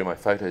going through my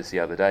photos the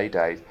other day,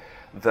 Dave,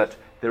 that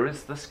there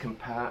is this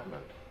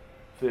compartment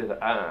further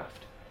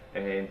aft,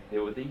 and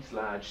there were these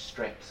large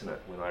straps in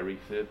it when I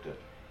refurbed it.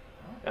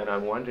 And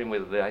I'm wondering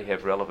whether they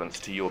have relevance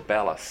to your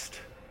ballast.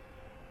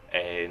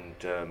 And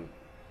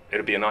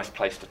it'd be a nice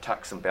place to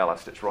tuck some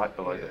ballast. It's right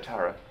below the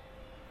turret.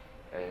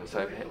 And so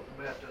we talked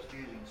about just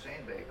using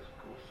sandbags,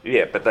 of course.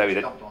 Yeah, but they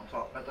would dumped on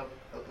top. But there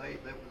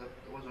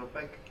was a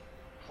big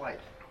plate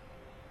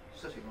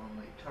sitting on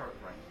the turret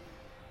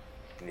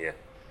ring. Yeah.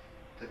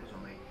 That was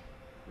on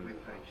the web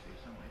page there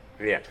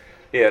somewhere.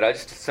 Yeah. I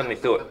just suddenly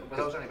thought. But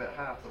that was only about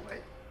half the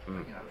weight.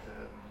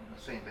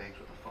 The sandbags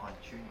with the fine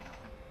tuning on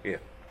them. Yeah.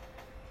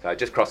 So it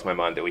just crossed my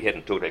mind that we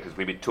hadn't talked about it because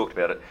we'd talked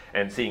about it,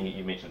 and seeing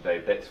you mentioned,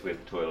 Dave, that's where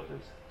the toilet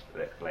is,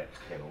 that black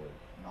panel is.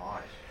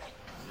 Nice.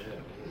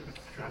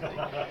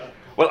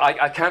 Well,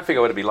 I can't figure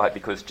out what it'd be like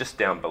because just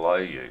down below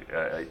you,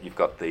 you've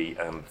got the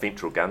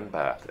ventral gun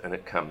bath, and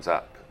it comes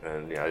up,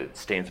 and it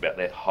stands about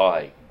that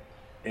high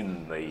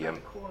in the. The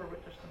corner of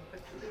it just in the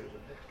picture there, is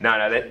it?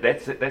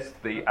 No, that's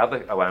the other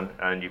one,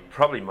 and you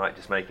probably might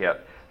just make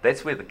out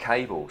that's where the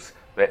cables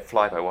that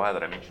fly-by-wire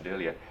that I mentioned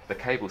earlier, the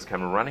cables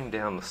come running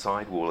down the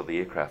sidewall of the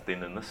aircraft.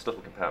 Then in this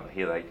little compartment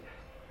here, they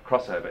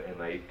cross over and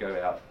they go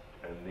out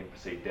and then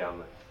proceed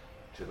down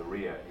to the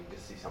rear. And you can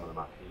just see some of them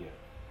up here,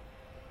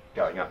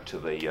 going up to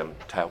the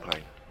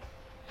tailplane.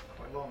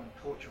 Quite long and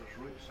tortuous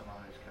routes, some of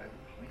those cables.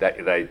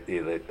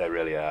 They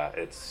really are.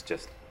 It's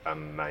just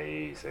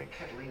amazing.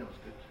 Catalina was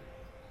good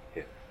too.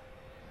 Yeah.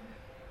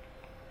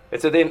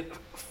 And so then,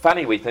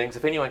 funny wee things,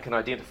 if anyone can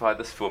identify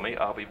this for me,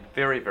 I'll be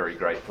very, very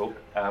grateful.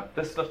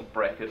 This little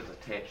bracket is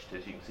attached,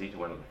 as you can see, to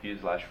one of the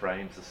fuselage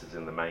frames. This is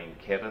in the main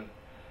cabin,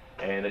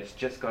 and it's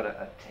just got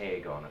a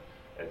tag on it,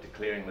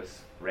 declaring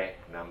this rack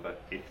number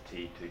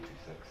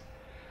FT226.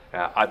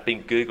 I've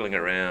been Googling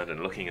around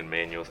and looking in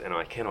manuals, and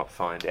I cannot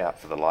find out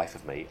for the life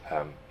of me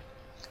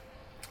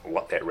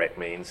what that rack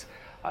means.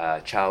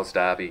 Charles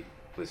Darby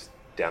was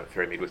down at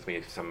Ferrymead with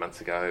me some months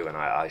ago, and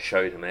I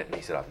showed him that, and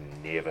he said, I've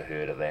never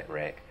heard of that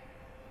rack.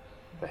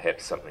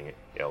 Perhaps something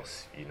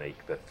else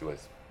unique that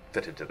was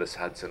fitted to this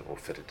Hudson or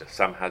fitted to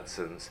some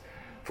Hudsons,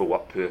 for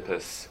what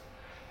purpose.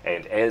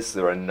 And as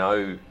there are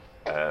no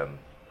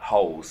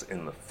holes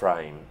in the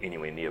frame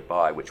anywhere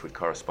nearby which would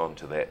correspond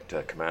to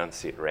that command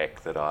set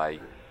rack that I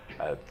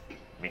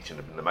mentioned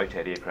in the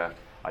MOTAD aircraft,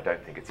 I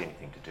don't think it's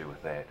anything to do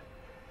with that.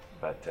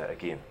 But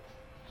again...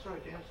 Sorry,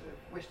 Dan, so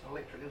Western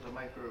Electric is a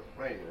maker of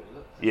radios, is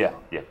it? Yeah.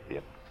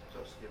 So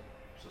it's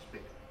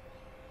suspect.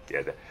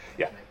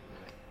 Yeah.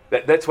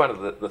 That's one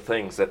of the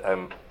things that,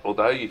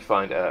 although you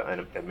find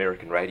an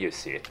American radio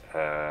set,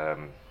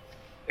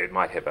 it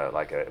might have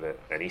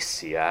an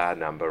SCR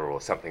number or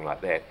something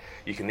like that,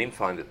 you can then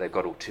find that they've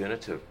got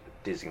alternative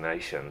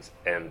designations,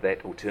 and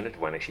that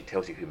alternative one actually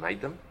tells you who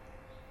made them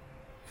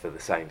for the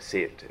same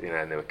set. You know,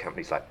 and there were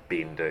companies like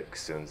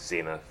Bendix and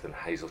Zenith and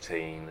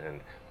Hazeltine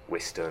and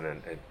Western,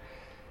 and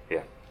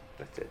yeah,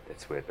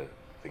 that's where the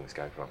things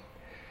go from.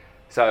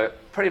 So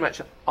pretty much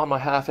on my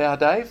half hour,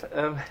 Dave.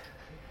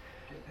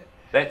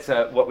 That's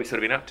what we've sort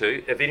of been up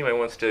to. If anyone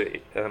wants to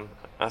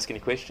ask any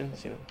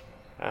questions,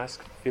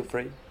 ask, feel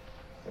free.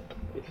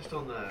 Just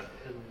on the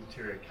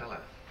interior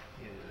colour,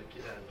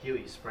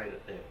 Kiwi sprayed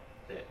it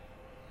that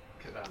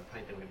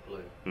paint that went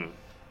blue.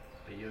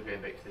 But you're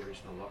going back to the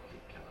original Lockheed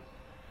colour.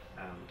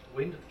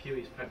 When did the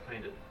Kiwis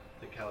paint it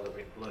the colour that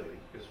went blue?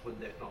 Because would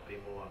that not be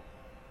more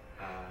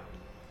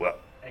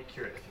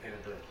accurate if you're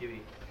going to do a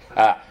Kiwi?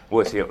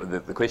 Well, see,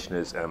 the question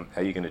is,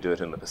 are you going to do it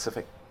in the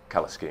Pacific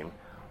colour scheme,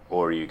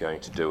 or are you going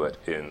to do it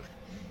in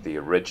the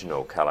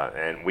original colour?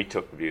 And we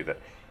took the view that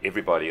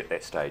everybody at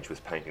that stage was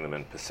painting them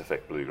in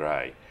Pacific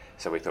blue-grey.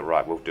 So we thought,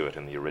 right, we'll do it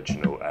in the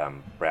original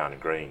brown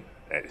and green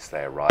as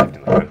they arrived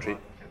in the country,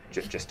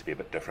 just to be a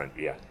bit different,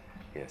 yeah.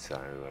 So,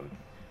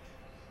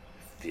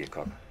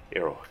 Viacom,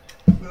 Errol.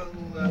 Well,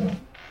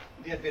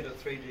 the advent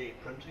of 3D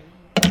printing,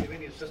 do you have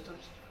any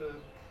assistance for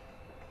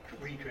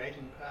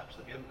recreating parts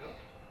that you haven't got?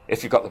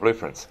 If you've got the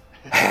blueprints.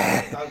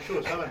 I'm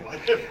sure someone might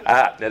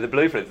have. Now the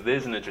blueprints,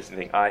 there's an interesting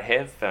thing. I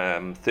have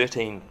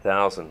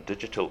 13,000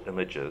 digital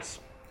images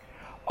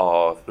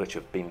which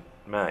have been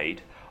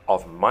made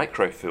of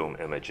microfilm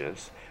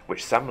images,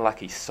 which some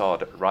lucky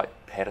sod at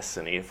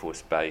Wright-Patterson Air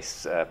Force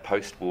Base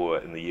post-war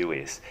in the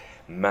US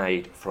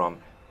made from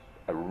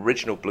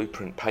original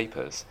blueprint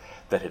papers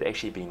that had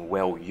actually been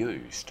well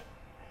used.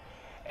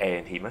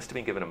 And he must have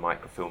been given a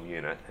microfilm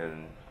unit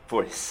and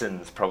for his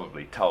sins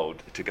probably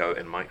told to go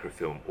and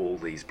microfilm all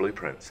these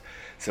blueprints.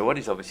 So what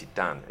he's obviously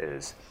done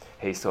is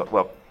he's thought,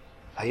 well,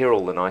 here are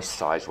all the nice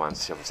size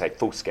ones, shall we say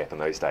foolscap in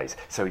those days.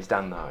 So he's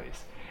done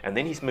those. And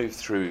then he's moved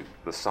through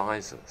the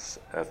sizes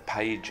of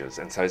pages.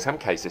 And so in some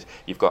cases,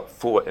 you've got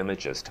 4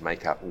 images to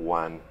make up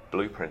one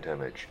blueprint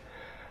image.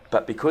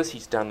 But because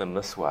he's done them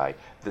this way,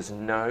 there's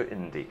no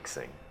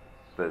indexing.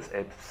 There's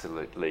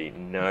absolutely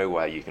no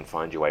way you can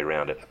find your way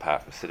around it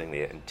apart from sitting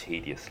there and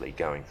tediously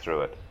going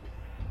through it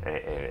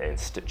and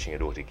stitching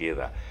it all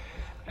together.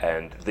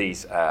 And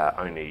these are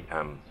only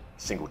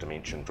single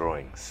dimension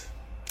drawings.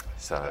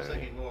 So I was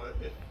thinking more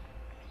if,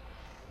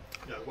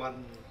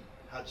 one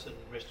Hudson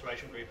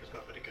restoration group has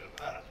got a particular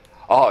part.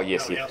 Oh,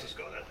 yes, no one else has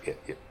got it.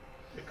 Yeah.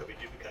 It could be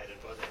duplicated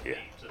by the Yeah.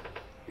 needs and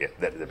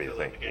that'd be the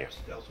thing.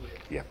 elsewhere.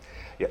 Yeah.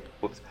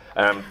 Whoops.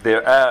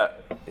 There are,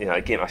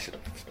 again,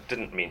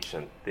 didn't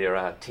mention, there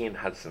are 10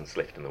 Hudsons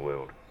left in the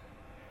world.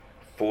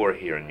 4 are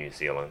here in New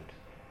Zealand,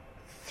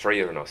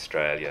 3 are in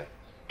Australia,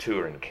 2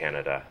 are in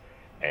Canada,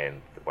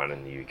 and 1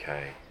 in the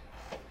UK.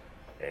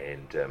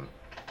 And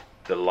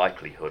the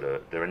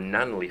likelihood there are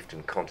none left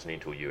in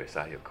continental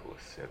USA, of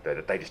course.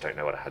 They just don't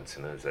know what a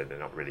Hudson is. They're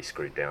not really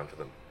screwed down for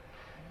them.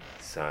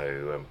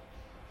 So,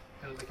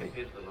 how do they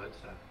compare to the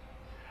Lodestar?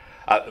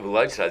 The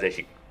Lodestar is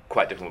actually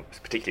quite different,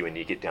 particularly when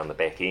you get down the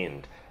back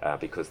end,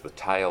 because the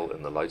tail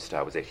in the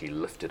Lodestar was actually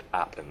lifted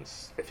up, and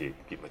if you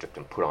lift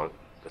and put on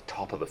the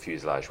top of the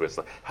fuselage, whereas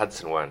the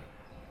Hudson one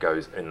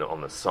goes in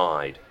on the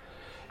side,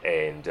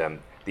 and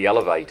the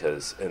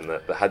elevators in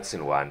the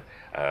Hudson one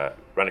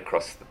run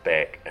across the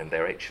back, and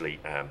they're actually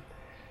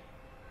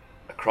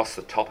across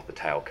the top of the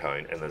tail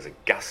cone, and there's a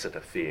gusset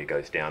of air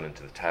goes down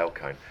into the tail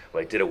cone.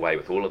 Well, they did away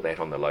with all of that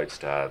on the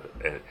Lodestar.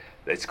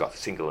 It's got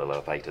single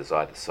elevators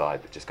either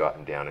side that just go up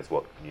and down as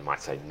what you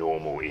might say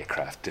normal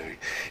aircraft do.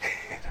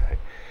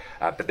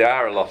 But there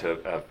are a lot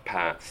of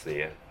parts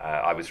there.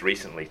 I was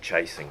recently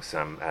chasing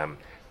some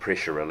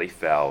pressure relief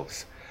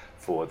valves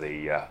for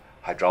the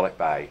hydraulic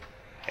bay,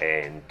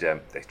 and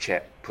the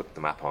chap put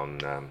them up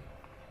on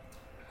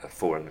a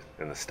forum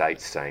in the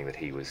States, saying that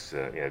he was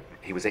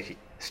actually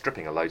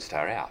stripping a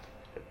Lodestar out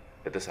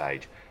at this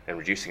age and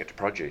reducing it to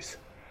produce.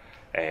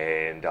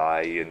 And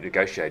I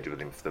negotiated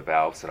with him for the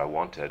valves that I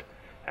wanted,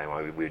 and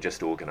we were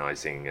just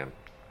organising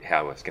how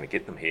I was going to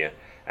get them here.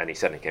 And he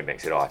suddenly came back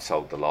and said, I've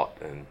sold the lot,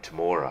 and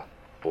Tamora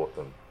bought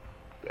them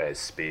as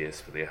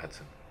spares for their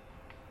Hudson.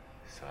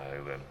 So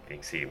you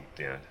can see,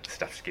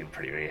 stuff's getting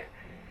pretty rare.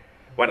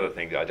 One of the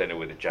things, I don't know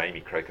whether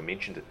Jamie Croker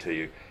mentioned it to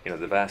you,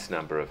 the vast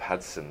number of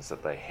Hudsons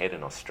that they had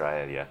in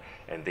Australia,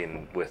 and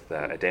then with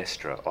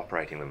Adastra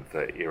operating them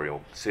for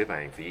aerial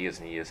surveying for years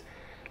and years,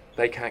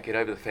 they can't get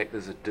over the fact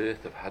there's a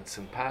dearth of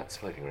Hudson parts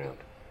floating around.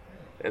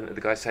 And the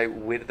guys say,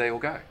 where did they all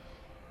go?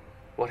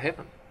 What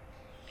happened?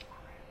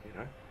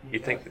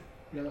 You'd think that...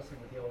 The other thing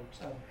with the old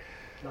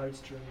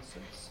Lodestar is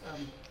it's,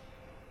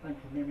 I think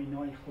from memory,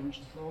 94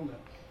 inches longer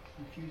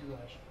than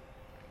fuselage.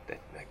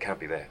 That can't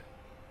be that.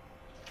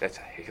 That's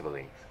a heck of a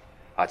length.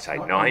 I'd say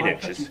No, 9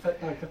 inches.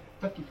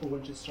 54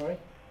 inches, sorry.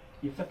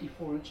 You're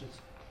 54 inches.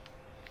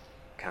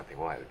 Can't be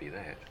why it would be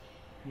that.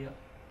 Yeah.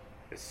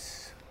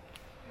 It's...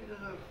 It is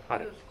I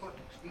don't- quite an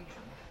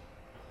extension.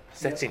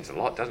 That seems a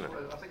lot, doesn't it?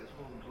 I think it's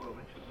more than 12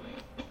 inches. I think.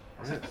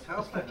 I Is think it? the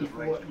tail plane is 54,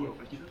 raised yeah, 12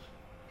 inches.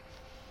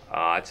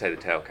 I'd say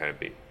the tail cone would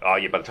be... Oh,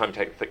 yeah, by the time you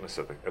take the thickness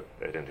of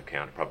it into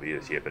account, it probably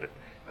is, yeah, but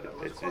But it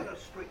was it's... quite a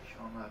stretch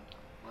on the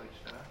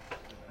Lodestar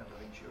and the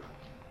Ventura.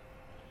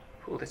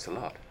 Oh, that's a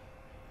lot.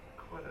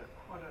 Quite a.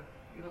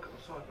 You look at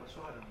the side by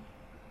side, and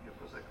it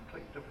was a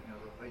complete different.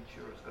 The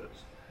Ventura's got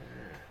its.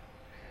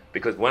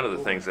 Because one of the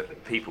things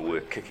that people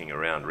were kicking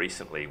around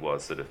recently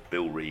was that if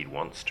Bill Reid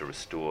wants to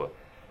restore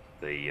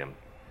the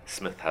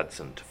Smith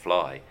Hudson to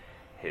fly,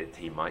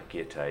 he might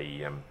get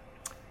a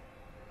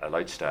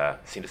Lodestar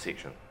centre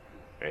section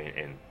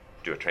and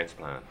do a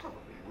transplant. Probably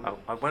would.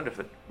 I wonder if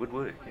it would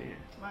work. Yeah.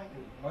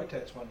 Maybe.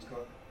 Motat's one's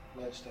got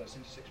Lodestar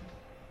centre section.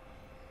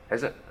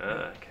 Has it?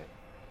 Okay.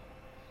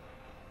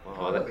 Well,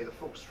 Well, that'd that, be the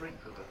full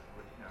strength of it.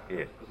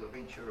 Yeah. Because the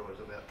Ventura was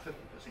about 50%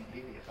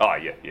 heavier. oh,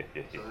 yeah.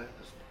 So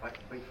they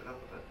can beef it up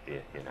a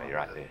bit. Yeah, you're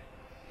right there.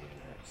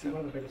 See,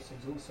 one of the biggest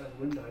things also,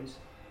 the windows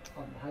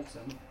on the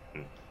Hudson,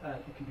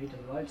 compared to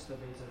the Lodestar,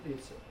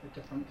 there's a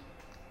different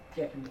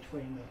gap in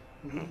between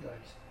the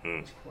windows.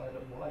 It's quite a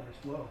bit wider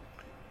as well.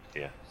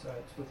 Yeah. So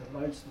it's with the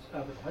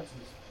Lodestar, with the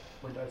Hudson's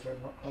windows are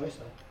a lot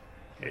closer.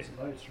 Whereas the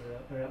Lodestar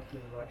are out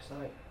further right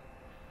side.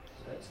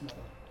 So that's not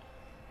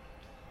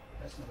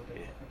a big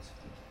difference.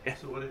 Yeah.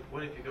 So what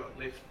have you got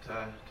left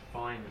to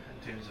find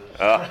in terms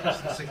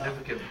of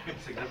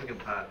significant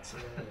parts?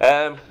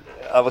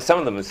 Well, some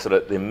of them are sort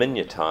of they're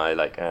miniature.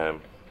 Like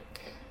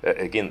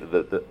again,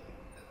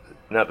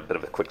 another bit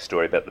of a quick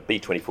story about the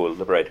B-24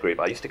 Liberator Group.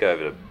 I used to go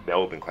over to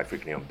Melbourne quite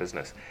frequently on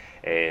business,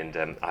 and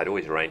I'd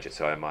always arrange it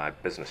so my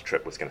business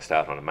trip was going to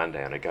start on a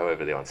Monday, and I'd go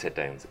over there on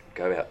Saturday and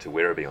go out to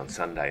Werribee on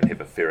Sunday and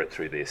have a ferret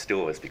through their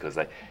stores because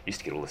they used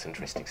to get all this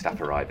interesting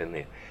stuff arrive in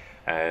there.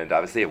 And I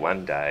was there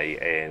one day,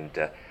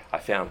 and I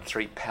found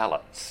 3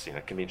 pallets,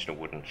 conventional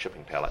wooden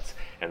shipping pallets,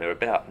 and they were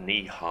about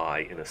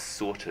knee-high in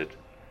assorted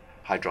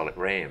hydraulic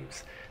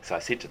rams. So I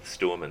said to the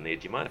storeman there,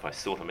 do you mind if I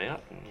sort them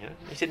out? And,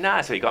 he said, no.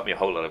 So he got me a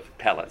whole lot of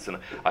pallets, and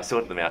I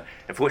sorted them out.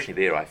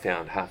 Unfortunately, there I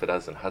found half a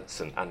dozen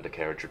Hudson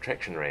undercarriage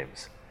retraction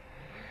rams.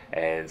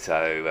 And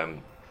so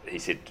he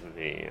said to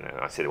me,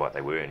 I said what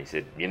they were, and he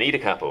said, you need a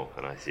couple.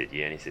 And I said,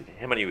 yeah. And he said,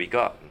 how many have we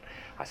got? And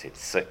I said,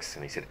 6.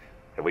 And he said,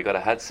 have we got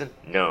a Hudson?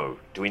 No.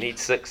 Do we need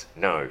 6?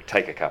 No.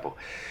 Take a couple.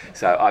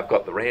 So I've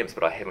got the rams,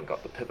 but I haven't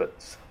got the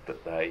pivots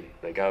that they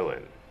go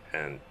in.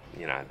 And,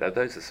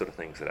 those are sort of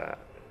things that are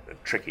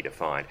tricky to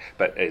find.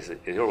 But as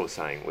you're all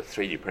saying, with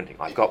 3D printing,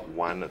 I've got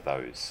one of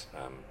those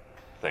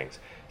things.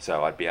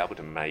 So I'd be able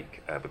to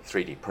make, with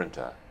 3D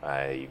printer,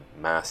 a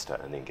master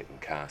and then get them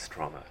cast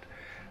from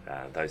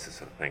it. Those are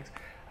sort of things.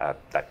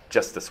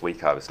 Just this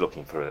week I was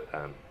looking for,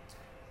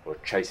 or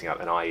chasing up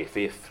an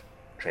IFF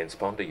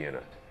transponder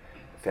unit.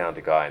 Found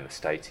a guy in the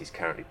States, he's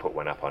currently put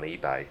one up on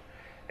eBay,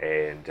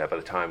 and by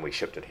the time we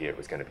shipped it here it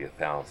was going to be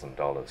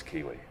 $1,000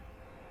 Kiwi.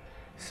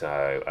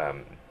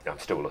 So I'm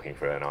still looking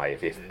for an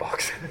IFF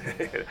box.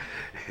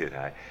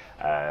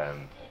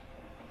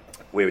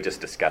 We were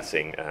just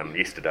discussing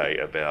yesterday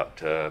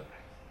about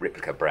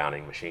replica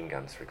Browning machine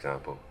guns, for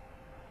example.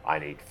 I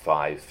need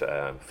 5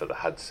 for the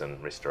Hudson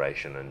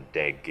restoration, and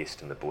Dag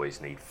Guest and the boys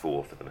need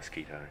 4 for the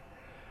Mosquito.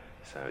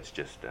 So it's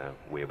just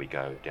where we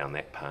go down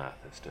that path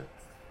as to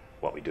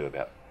what we do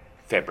about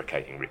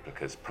fabricating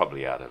replicas,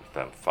 probably out of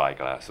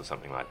fiberglass or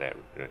something like that.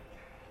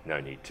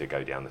 No need to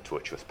go down the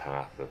tortuous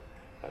path of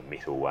a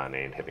metal one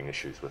and having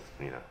issues with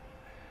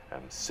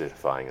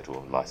certifying it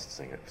or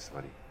licensing it for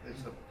somebody.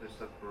 There's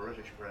the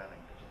British Browning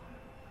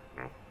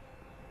design.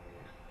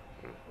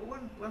 Well,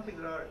 one thing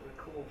that I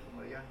recall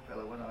from a young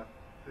fellow when I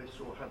first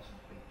saw Hudson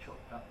being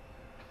chopped up,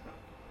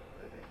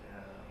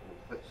 or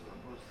bits of them,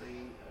 was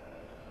the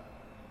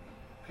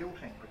fuel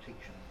tank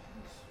protection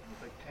in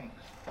the big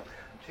tanks,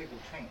 integral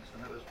tanks,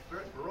 and it was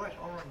bright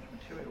orange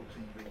material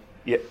seemed to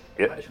be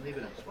much in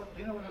evidence. What,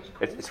 do you know what it's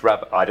called? It's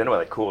rubber. I don't know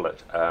what they call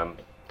it,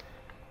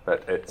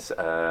 but it's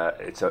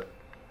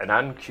an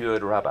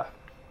uncured rubber.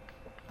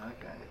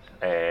 Okay.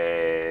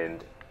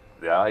 And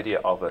the idea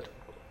of it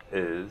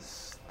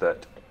is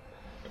that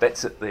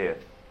that's it there.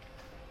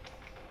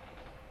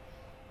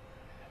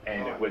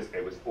 And it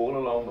was all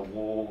along the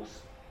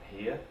walls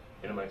here,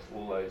 in amongst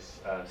all those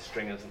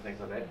stringers and things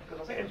like that.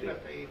 Because I think it was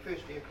about the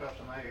first aircraft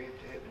in Australia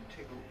to have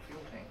integral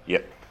fuel tanks.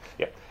 Yep.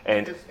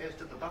 And as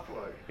did the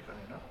Buffalo,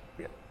 funny enough.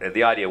 Yeah.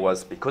 The idea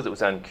was because it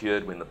was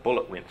uncured, when the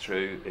bullet went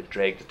through, it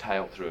dragged the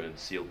tail through and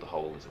sealed the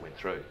hole as it went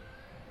through.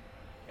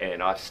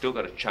 And I've still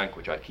got a chunk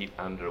which I keep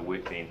under a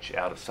workbench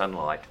out of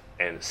sunlight,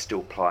 and it's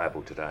still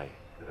pliable today.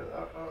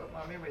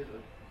 My memory is a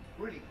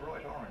really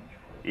bright orange.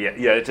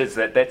 Yeah, it is.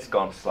 That's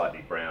gone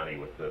slightly browny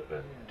with the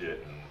dirt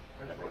and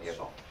quite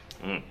soft.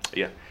 and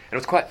it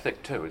was quite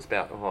thick too. It was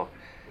about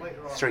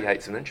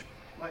 3/8 of an inch.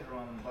 Later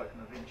on, like in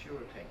the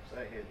Ventura tanks,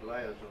 they had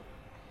layers of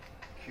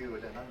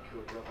cured and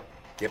uncured rubber.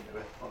 Yep.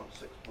 About 5 or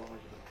 6 plywood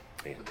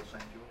with the same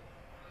job.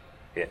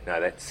 Yeah, no,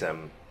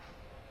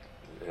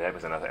 that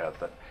was another,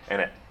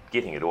 and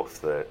getting it off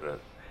the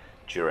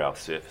dural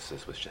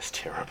surfaces was just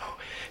terrible.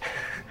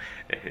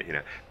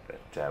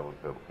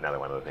 But another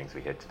one of the things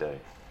we had to do.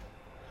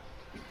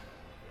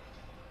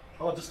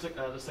 Oh, just think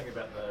about the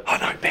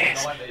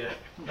Bass.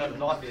 the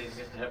nightmare you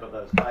used to have of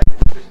those cables,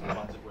 especially the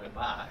ones that weren't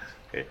marked.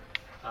 Yeah.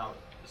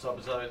 So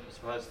I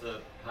suppose the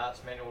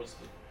parts manuals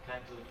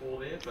came to the fore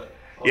there, but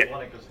I was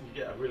wondering, because you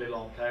get a really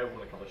long cable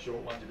and a couple of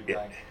short ones, you'd be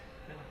going,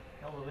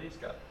 how do these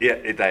go?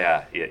 Yeah, they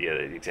are. Yeah,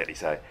 exactly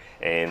so.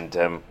 And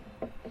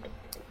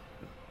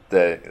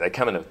they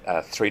come in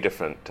 3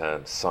 different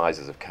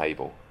sizes of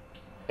cable,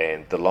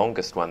 and the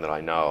longest one that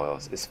I know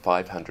of is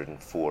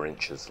 504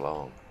 inches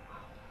long.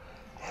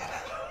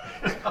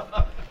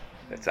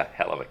 That's a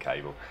hell of a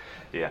cable.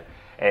 Yeah,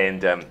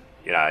 and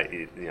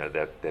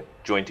they're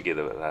joined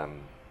together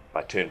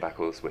by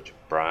turnbuckles, which are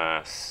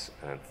brass.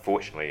 And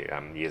fortunately,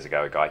 years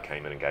ago, a guy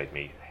came in and gave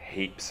me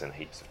heaps and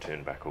heaps of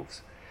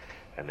turnbuckles.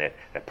 And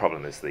that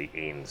problem is the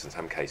ends. In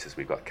some cases,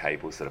 we've got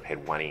cables that have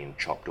had one end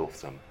chopped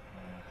off them.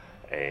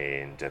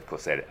 And of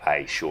course, that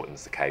A,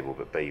 shortens the cable,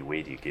 but B,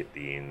 where do you get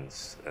the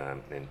ends?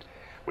 And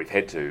we've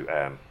had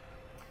to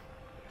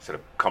sort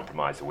of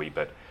compromise a wee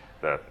bit.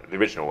 The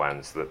original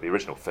ones, the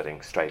original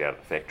fitting, straight out of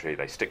the factory,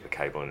 they stick the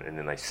cable in and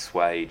then they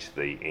swage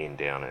the end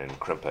down and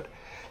crimp it.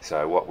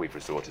 So what we've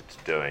resorted to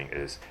doing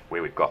is,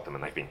 where we've got them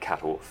and they've been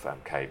cut off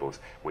cables,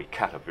 we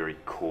cut a very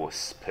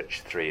coarse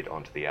pitch thread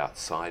onto the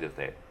outside of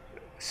that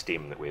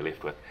stem that we're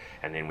left with,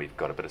 and then we've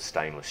got a bit of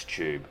stainless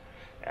tube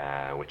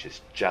which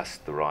is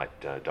just the right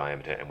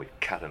diameter, and we've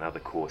cut another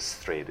coarse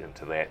thread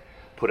into that,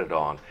 put it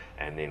on,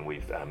 and then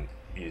we've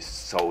used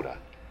solder,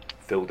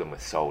 filled them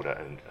with solder,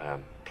 and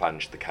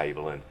plunged the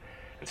cable in.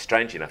 And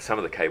strangely enough, some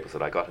of the cables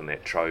that I got in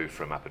that trove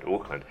from up at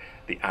Auckland,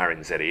 the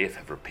RNZEF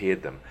have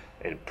repaired them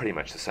in pretty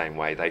much the same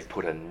way. They've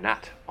put a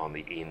nut on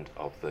the end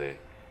of the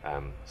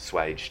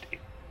swaged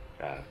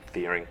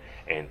fairing,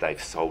 and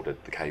they've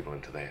soldered the cable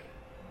into that.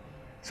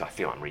 So I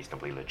feel I'm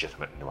reasonably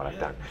legitimate in what I've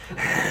done.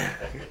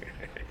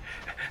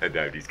 And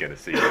nobody's going to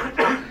see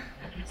it.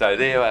 So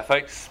there you are,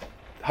 folks.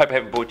 Hope I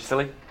haven't bored you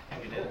silly.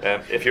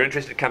 If you're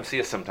interested, come see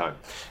us sometime.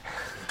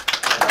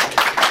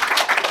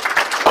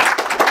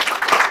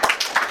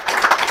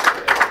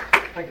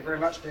 Thank you very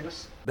much,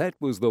 Dennis. That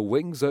was the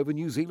Wings Over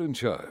New Zealand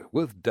show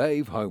with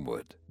Dave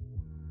Homewood.